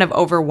if you're kind of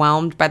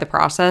overwhelmed by the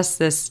process,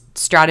 this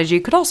strategy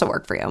could also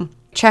work for you.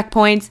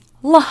 Checkpoints,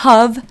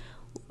 love.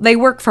 They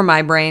work for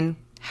my brain.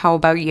 How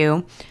about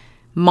you?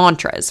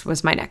 Mantras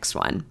was my next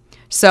one.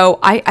 So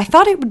I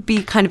thought it would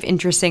be kind of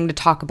interesting to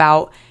talk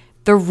about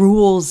the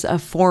rules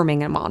of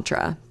forming a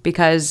mantra,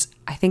 because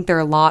I think they're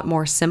a lot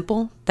more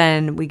simple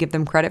than we give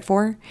them credit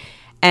for.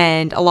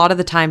 And a lot of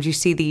the times you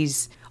see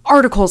these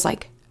articles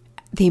like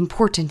the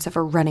importance of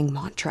a running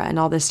mantra and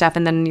all this stuff,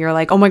 and then you're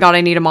like, oh my God, I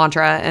need a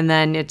mantra, and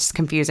then it's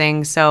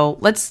confusing. So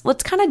let's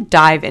kind of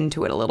dive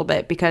into it a little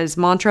bit, because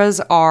mantras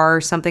are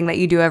something that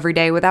you do every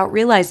day without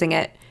realizing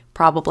it,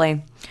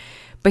 probably.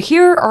 But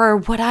here are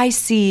what I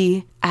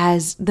see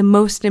as the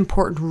most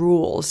important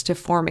rules to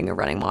forming a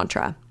running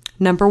mantra.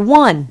 Number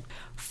 1,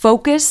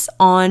 focus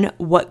on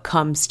what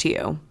comes to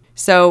you.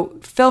 So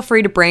feel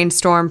free to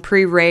brainstorm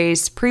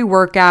pre-race,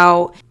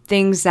 pre-workout,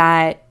 things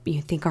that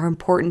you think are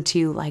important to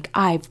you, like,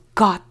 I've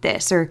got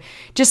this, or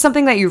just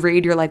something that you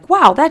read, you're like,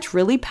 wow, that's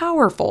really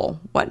powerful,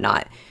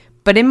 whatnot.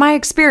 But in my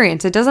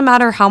experience, it doesn't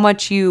matter how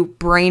much you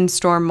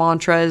brainstorm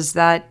mantras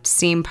that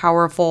seem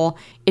powerful,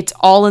 it's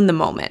all in the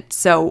moment.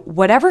 So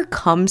whatever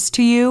comes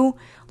to you,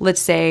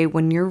 let's say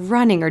when you're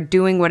running or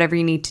doing whatever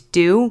you need to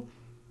do,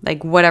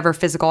 like whatever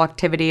physical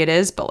activity it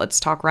is, but let's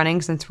talk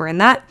running since we're in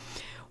that.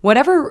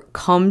 Whatever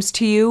comes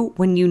to you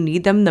when you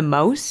need them the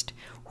most,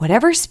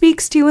 whatever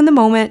speaks to you in the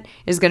moment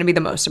is going to be the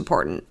most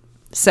important.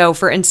 So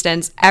for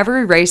instance,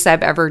 every race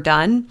I've ever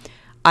done,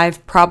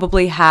 I've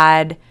probably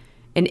had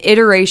an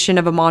iteration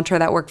of a mantra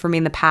that worked for me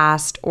in the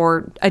past,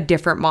 or a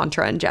different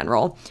mantra in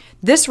general.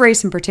 This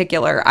race in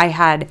particular, I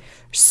had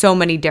so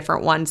many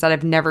different ones that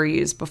I've never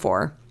used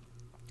before.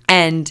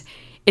 And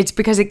it's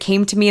because it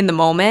came to me in the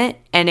moment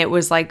and it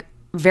was like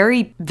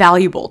very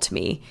valuable to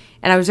me.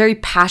 And I was very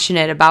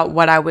passionate about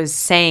what I was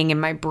saying in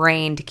my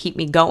brain to keep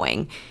me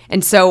going.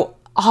 And so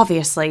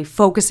obviously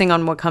focusing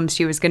on what comes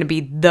to you is going to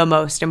be the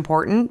most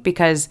important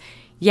because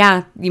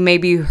yeah, you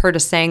maybe heard a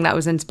saying that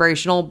was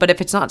inspirational, but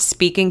if it's not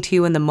speaking to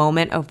you in the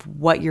moment of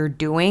what you're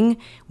doing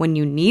when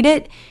you need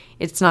it,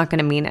 it's not going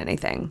to mean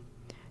anything.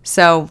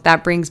 So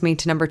that brings me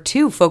to number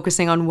 2,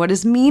 focusing on what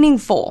is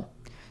meaningful.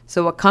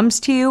 So what comes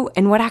to you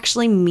and what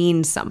actually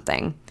means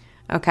something.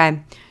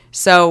 Okay.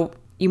 So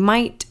you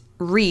might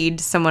read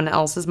someone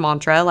else's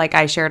mantra, like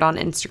I shared on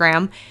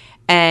Instagram,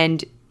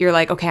 and you're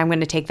like, okay, I'm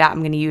going to take that. I'm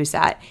going to use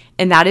that.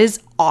 And that is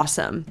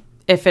awesome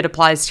if it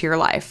applies to your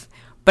life.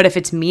 But if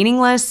it's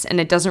meaningless and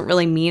it doesn't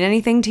really mean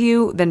anything to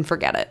you, then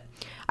forget it.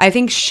 I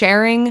think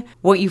sharing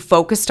what you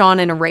focused on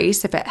in a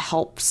race, if it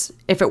helps,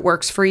 if it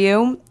works for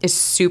you, is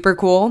super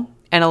cool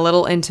and a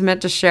little intimate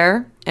to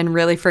share and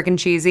really freaking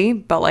cheesy,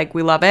 but like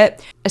we love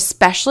it.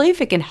 Especially if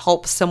it can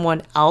help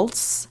someone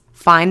else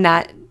find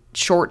that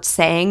short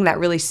saying that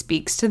really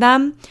speaks to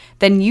them,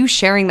 then you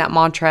sharing that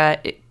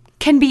mantra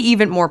can be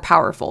even more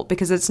powerful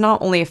because it's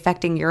not only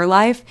affecting your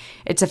life,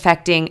 it's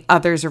affecting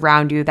others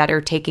around you that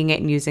are taking it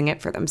and using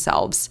it for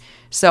themselves.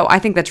 So I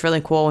think that's really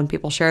cool when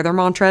people share their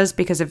mantras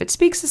because if it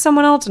speaks to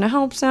someone else and it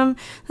helps them,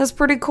 that's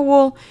pretty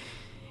cool.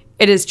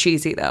 It is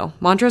cheesy though.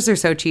 Mantras are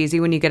so cheesy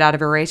when you get out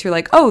of a race. You're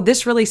like, oh,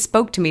 this really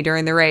spoke to me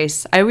during the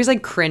race. I always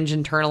like cringe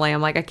internally.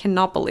 I'm like, I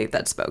cannot believe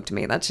that spoke to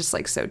me. That's just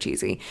like so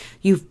cheesy.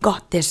 You've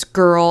got this,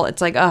 girl.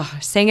 It's like,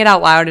 saying it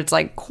out loud. It's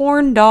like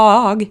corn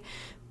dog.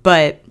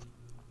 But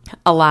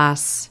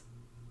alas,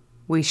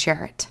 we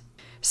share it.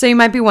 So you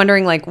might be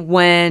wondering like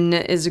when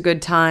is a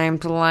good time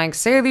to like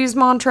say these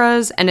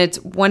mantras, and it's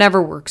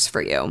whenever works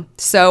for you.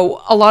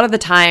 So a lot of the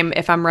time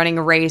if I'm running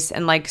a race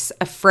and like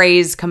a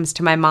phrase comes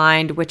to my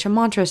mind, which a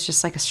mantra is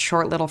just like a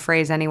short little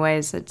phrase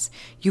anyways, it's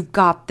you've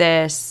got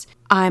this,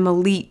 I'm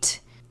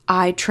elite,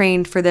 I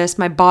trained for this,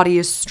 my body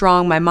is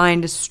strong, my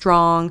mind is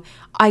strong,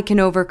 I can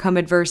overcome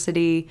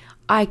adversity,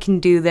 I can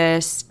do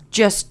this,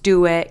 just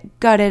do it,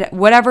 gut it,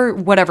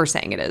 whatever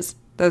saying it is.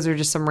 Those are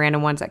just some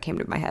random ones that came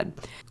to my head.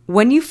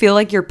 When you feel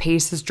like your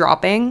pace is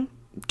dropping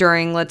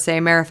during, let's say,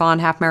 marathon,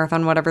 half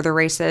marathon, whatever the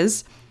race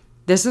is,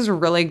 this is a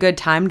really good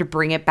time to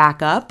bring it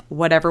back up,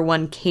 whatever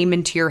one came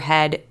into your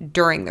head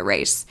during the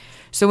race.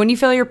 So when you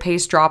feel your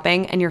pace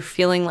dropping and you're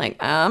feeling like,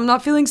 I'm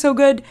not feeling so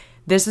good,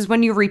 this is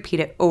when you repeat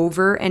it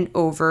over and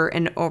over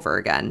and over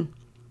again.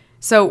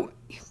 So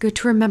good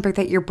to remember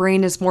that your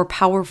brain is more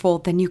powerful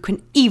than you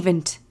can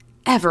even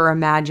ever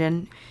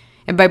imagine.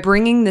 And by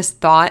bringing this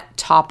thought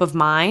top of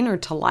mind or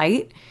to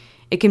light,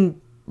 it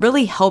can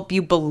really help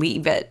you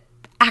believe it,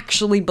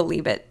 actually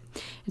believe it.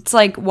 It's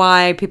like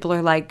why people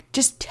are like,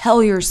 just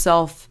tell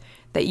yourself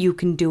that you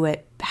can do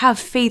it. Have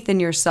faith in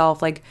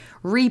yourself. Like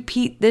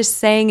repeat this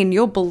saying and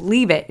you'll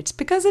believe it. It's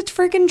because it's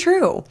freaking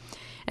true.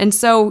 And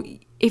so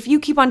if you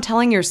keep on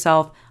telling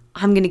yourself,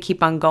 I'm going to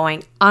keep on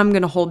going, I'm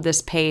going to hold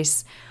this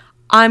pace,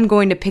 I'm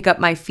going to pick up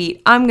my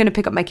feet, I'm going to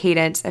pick up my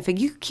cadence. If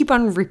you keep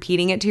on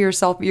repeating it to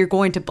yourself, you're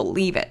going to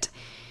believe it.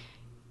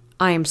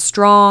 I am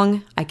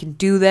strong, I can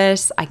do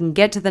this, I can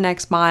get to the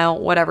next mile,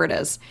 whatever it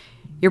is.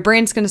 Your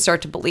brain's going to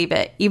start to believe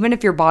it. Even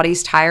if your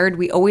body's tired,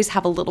 we always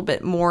have a little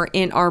bit more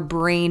in our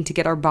brain to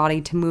get our body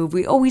to move.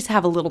 We always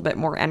have a little bit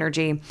more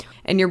energy.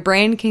 And your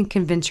brain can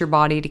convince your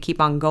body to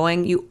keep on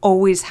going. You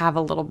always have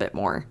a little bit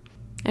more.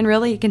 And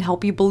really, it can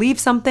help you believe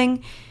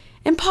something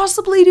and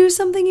possibly do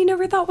something you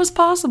never thought was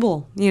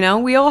possible. You know,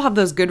 we all have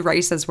those good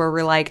races where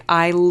we're like,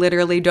 I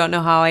literally don't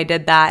know how I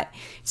did that.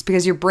 It's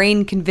because your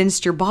brain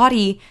convinced your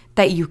body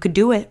that you could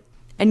do it.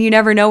 And you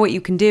never know what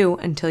you can do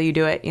until you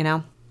do it, you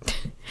know?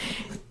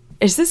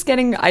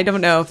 I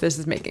don't know if this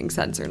is making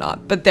sense or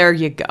not, but there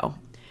you go.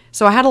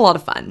 So I had a lot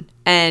of fun,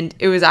 and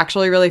it was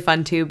actually really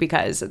fun too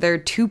because there are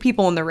 2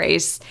 people in the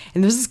race,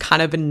 and this is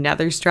kind of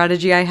another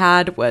strategy I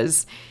had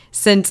was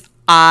since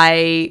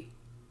I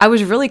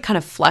was really kind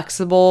of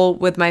flexible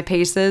with my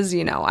paces.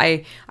 You know,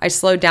 I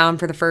slowed down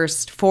for the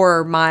first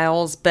 4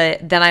 miles,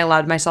 but then I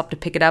allowed myself to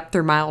pick it up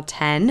through mile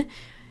 10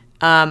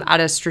 at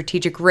a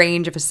strategic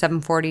range of a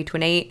 7:40 to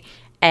an 8.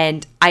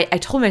 And I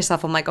told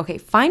myself, I'm like, okay,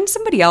 find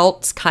somebody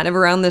else kind of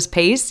around this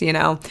pace. You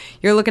know,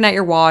 you're looking at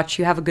your watch,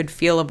 you have a good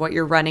feel of what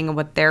you're running and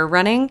what they're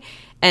running,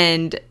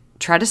 and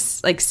try to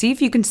like see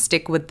if you can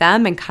stick with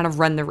them and kind of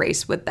run the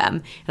race with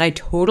them. And I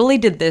totally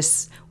did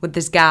this with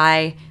this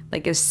guy,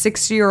 like a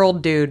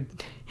 60-year-old dude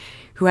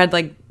who had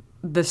like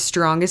the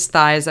strongest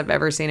thighs I've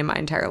ever seen in my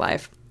entire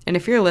life. And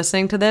if you're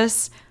listening to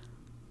this,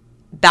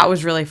 that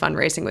was really fun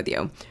racing with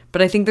you.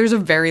 But I think there's a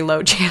very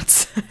low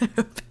chance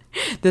of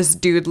this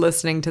dude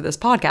listening to this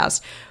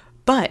podcast.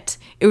 But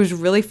it was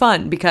really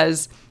fun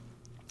because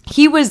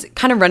he was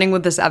kind of running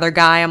with this other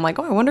guy. I'm like,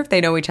 oh, I wonder if they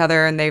know each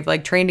other and they've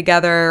like trained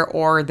together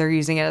or they're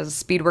using it as a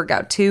speed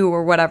workout too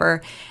or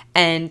whatever.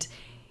 And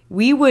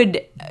we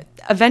would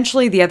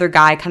eventually, the other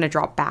guy kind of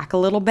dropped back a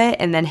little bit,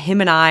 and then him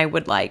and I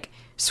would like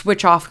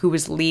switch off who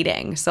was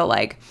leading. So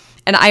like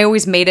And I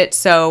always made it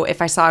so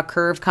if I saw a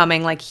curve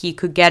coming, like he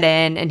could get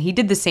in, and he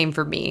did the same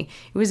for me.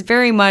 It was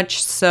very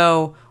much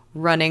so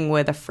running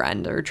with a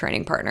friend or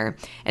training partner.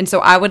 And so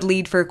I would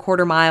lead for a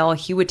quarter mile.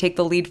 He would take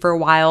the lead for a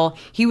while.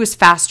 He was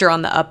faster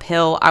on the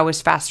uphill. I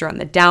was faster on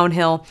the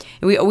downhill.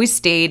 And we always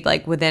stayed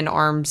like within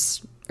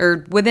arms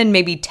or within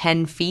maybe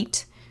 10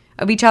 feet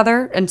of each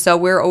other. And so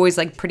we're always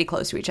like pretty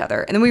close to each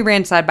other. And then we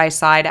ran side by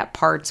side at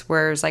parts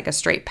where it's like a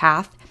straight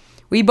path.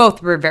 We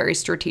both were very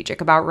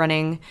strategic about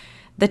running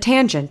the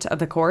tangent of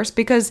the course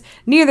because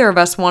neither of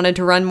us wanted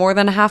to run more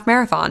than a half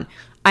marathon.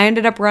 I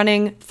ended up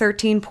running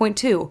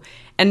 13.2.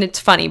 And it's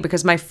funny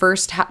because my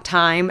first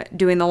time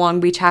doing the Long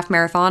Beach half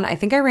marathon, I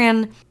think I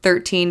ran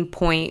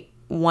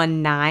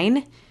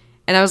 13.19.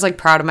 And I was like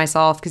proud of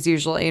myself because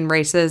usually in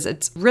races,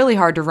 it's really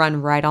hard to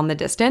run right on the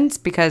distance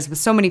because with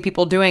so many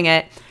people doing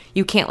it,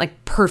 you can't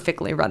like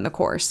perfectly run the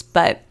course.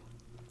 But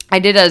I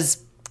did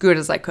as good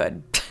as I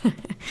could.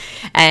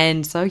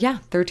 And so yeah,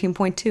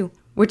 13.2.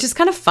 Which is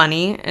kind of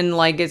funny and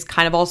like is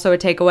kind of also a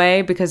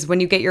takeaway because when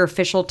you get your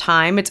official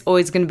time, it's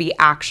always going to be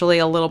actually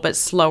a little bit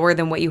slower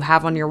than what you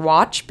have on your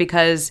watch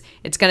because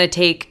it's going to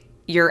take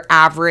your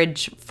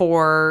average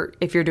for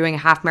if you're doing a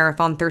half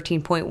marathon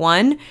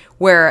 13.1,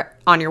 where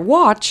on your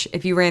watch,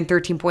 if you ran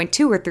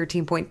 13.2 or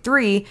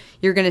 13.3,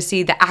 you're going to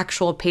see the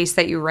actual pace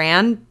that you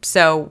ran.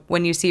 So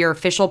when you see your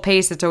official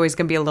pace, it's always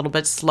going to be a little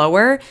bit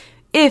slower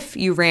if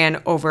you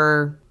ran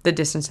over the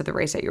distance of the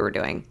race that you were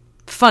doing.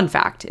 Fun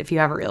fact, if you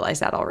haven't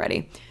realized that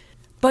already.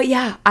 But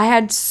yeah, I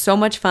had so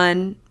much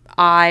fun.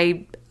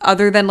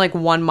 Other than like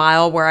 1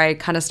 mile where I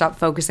kind of stopped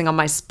focusing on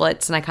my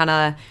splits and I kind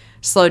of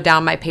slowed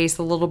down my pace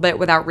a little bit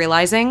without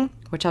realizing,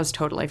 which I was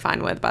totally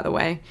fine with, by the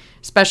way.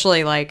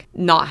 Especially like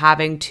not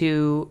having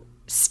to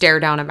stare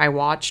down at my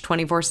watch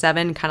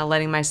 24/7, kind of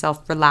letting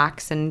myself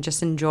relax and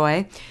just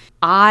enjoy.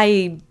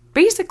 I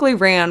basically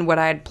ran what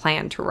I had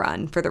planned to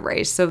run for the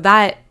race. So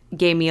that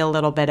gave me a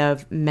little bit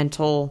of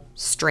mental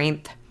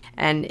strength.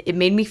 And it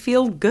made me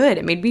feel good.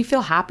 It made me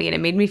feel happy. And it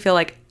made me feel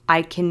like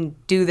I can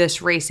do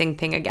this racing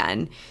thing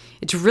again.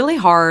 It's really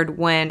hard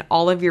when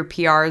all of your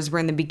PRs were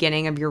in the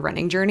beginning of your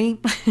running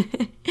journey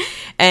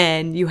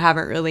and you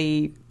haven't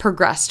really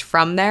progressed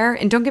from there.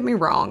 And don't get me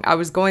wrong, I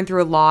was going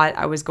through a lot.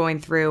 I was going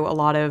through a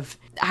lot of,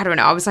 I don't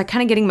know, I was like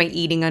kind of getting my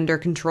eating under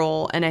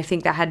control. And I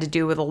think that had to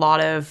do with a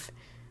lot of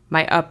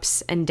my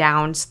ups and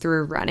downs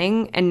through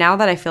running. And now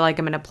that I feel like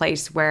I'm in a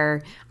place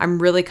where I'm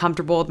really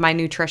comfortable with my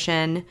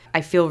nutrition,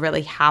 I feel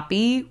really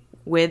happy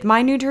with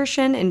my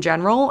nutrition in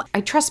general. I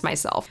trust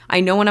myself.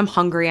 I know when I'm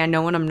hungry. I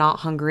know when I'm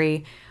not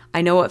hungry.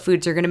 I know what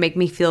foods are going to make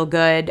me feel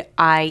good.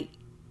 I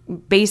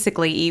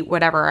basically eat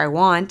whatever I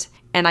want.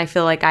 And I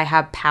feel like I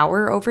have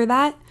power over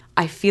that.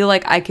 I feel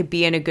like I could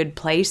be in a good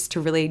place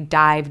to really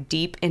dive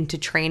deep into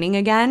training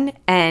again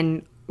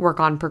and work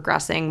on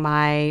progressing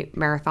my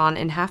marathon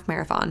and half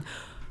marathon.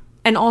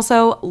 And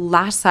also,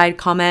 last side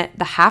comment,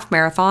 the half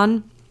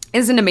marathon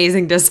is an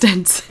amazing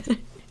distance.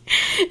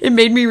 It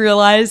made me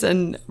realize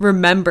and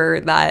remember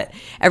that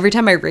every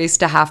time I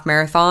raced a half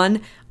marathon,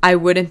 I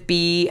wouldn't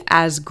be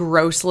as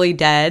grossly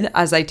dead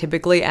as I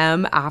typically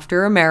am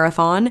after a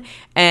marathon.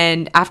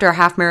 And after a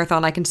half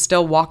marathon, I can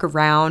still walk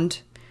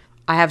around.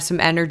 I have some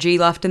energy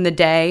left in the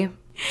day.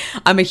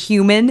 I'm a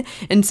human.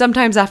 And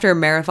sometimes after a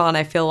marathon,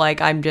 I feel like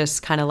I'm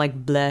just kind of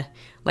like bleh.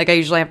 Like I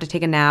usually have to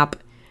take a nap.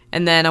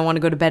 And then I want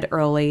to go to bed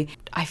early.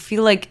 I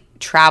feel like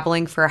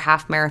traveling for a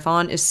half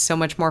marathon is so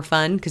much more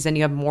fun because then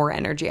you have more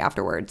energy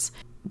afterwards.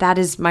 That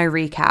is my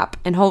recap.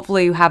 And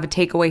hopefully you have a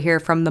takeaway here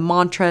from the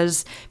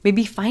mantras,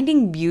 maybe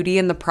finding beauty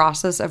in the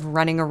process of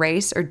running a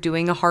race or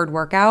doing a hard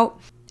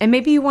workout. And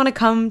maybe you want to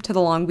come to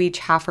the Long Beach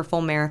half or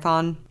full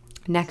marathon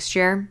next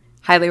year.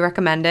 Highly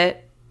recommend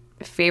it.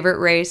 Favorite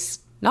race.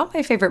 Not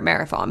my favorite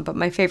marathon, but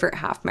my favorite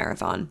half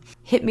marathon.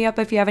 Hit me up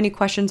if you have any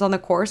questions on the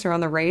course or on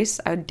the race.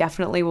 I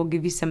definitely will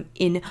give you some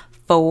information.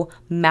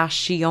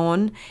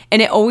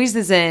 And it always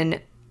is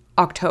in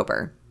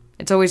October.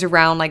 It's always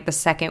around like the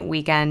second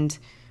weekend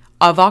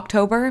of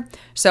October.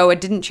 So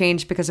it didn't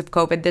change because of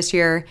COVID this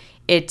year.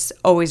 It's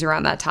always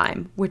around that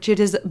time, which it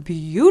is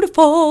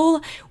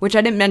beautiful, which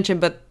I didn't mention,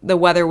 but the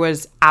weather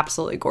was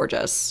absolutely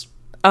gorgeous.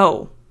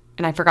 Oh,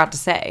 and I forgot to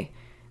say,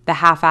 the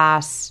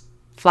half-ass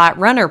flat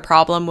runner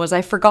problem was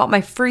I forgot my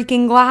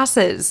freaking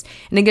glasses,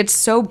 and it gets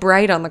so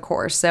bright on the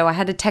course. So I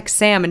had to text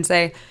Sam and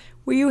say,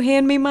 will you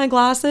hand me my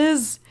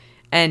glasses?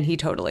 And he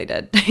totally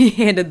did. He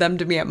handed them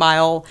to me at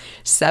mile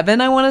 7,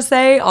 I want to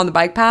say, on the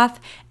bike path.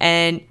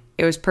 And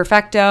it was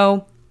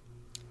perfecto,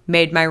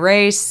 made my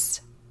race,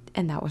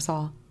 and that was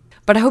all.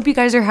 But I hope you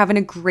guys are having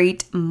a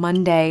great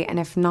Monday. And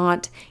if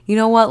not, you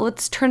know what?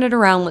 Let's turn it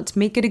around. Let's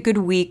make it a good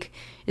week.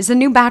 Is the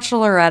new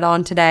Bachelorette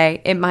on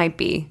today? It might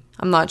be.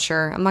 I'm not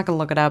sure. I'm not going to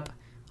look it up.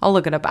 I'll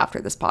look it up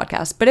after this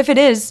podcast. But if it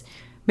is,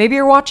 maybe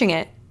you're watching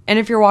it. And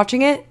if you're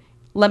watching it,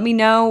 let me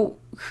know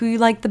who you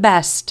like the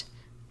best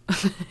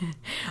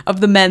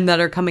of the men that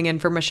are coming in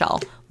for Michelle.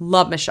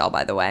 Love Michelle,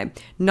 by the way.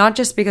 Not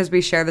just because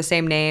we share the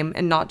same name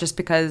and not just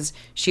because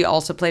she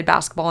also played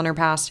basketball in her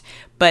past,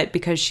 but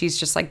because she's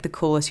just like the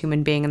coolest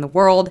human being in the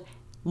world.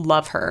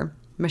 Love her.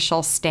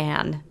 Michelle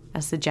Stan.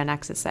 as the Gen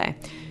X's say.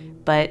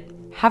 But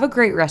have a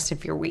great rest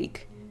of your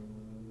week.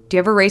 Do you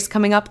have a race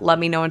coming up? Let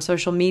me know on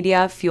social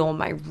media. Fuel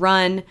My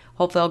Run.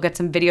 Hopefully I'll get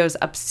some videos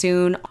up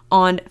soon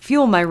on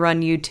Fuel My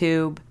Run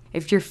YouTube.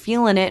 If you're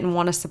feeling it and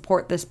want to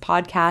support this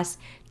podcast,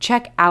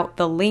 check out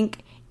the link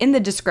in the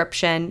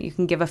description. You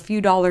can give a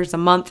few dollars a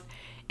month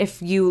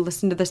if you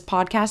listen to this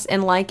podcast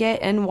and like it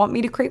and want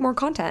me to create more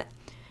content,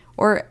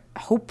 or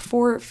hope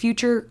for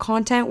future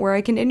content where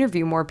I can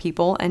interview more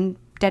people and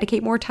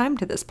dedicate more time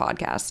to this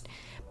podcast.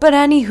 But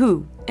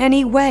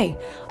anyway,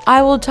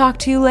 I will talk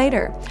to you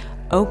later.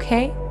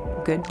 Okay,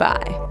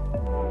 goodbye.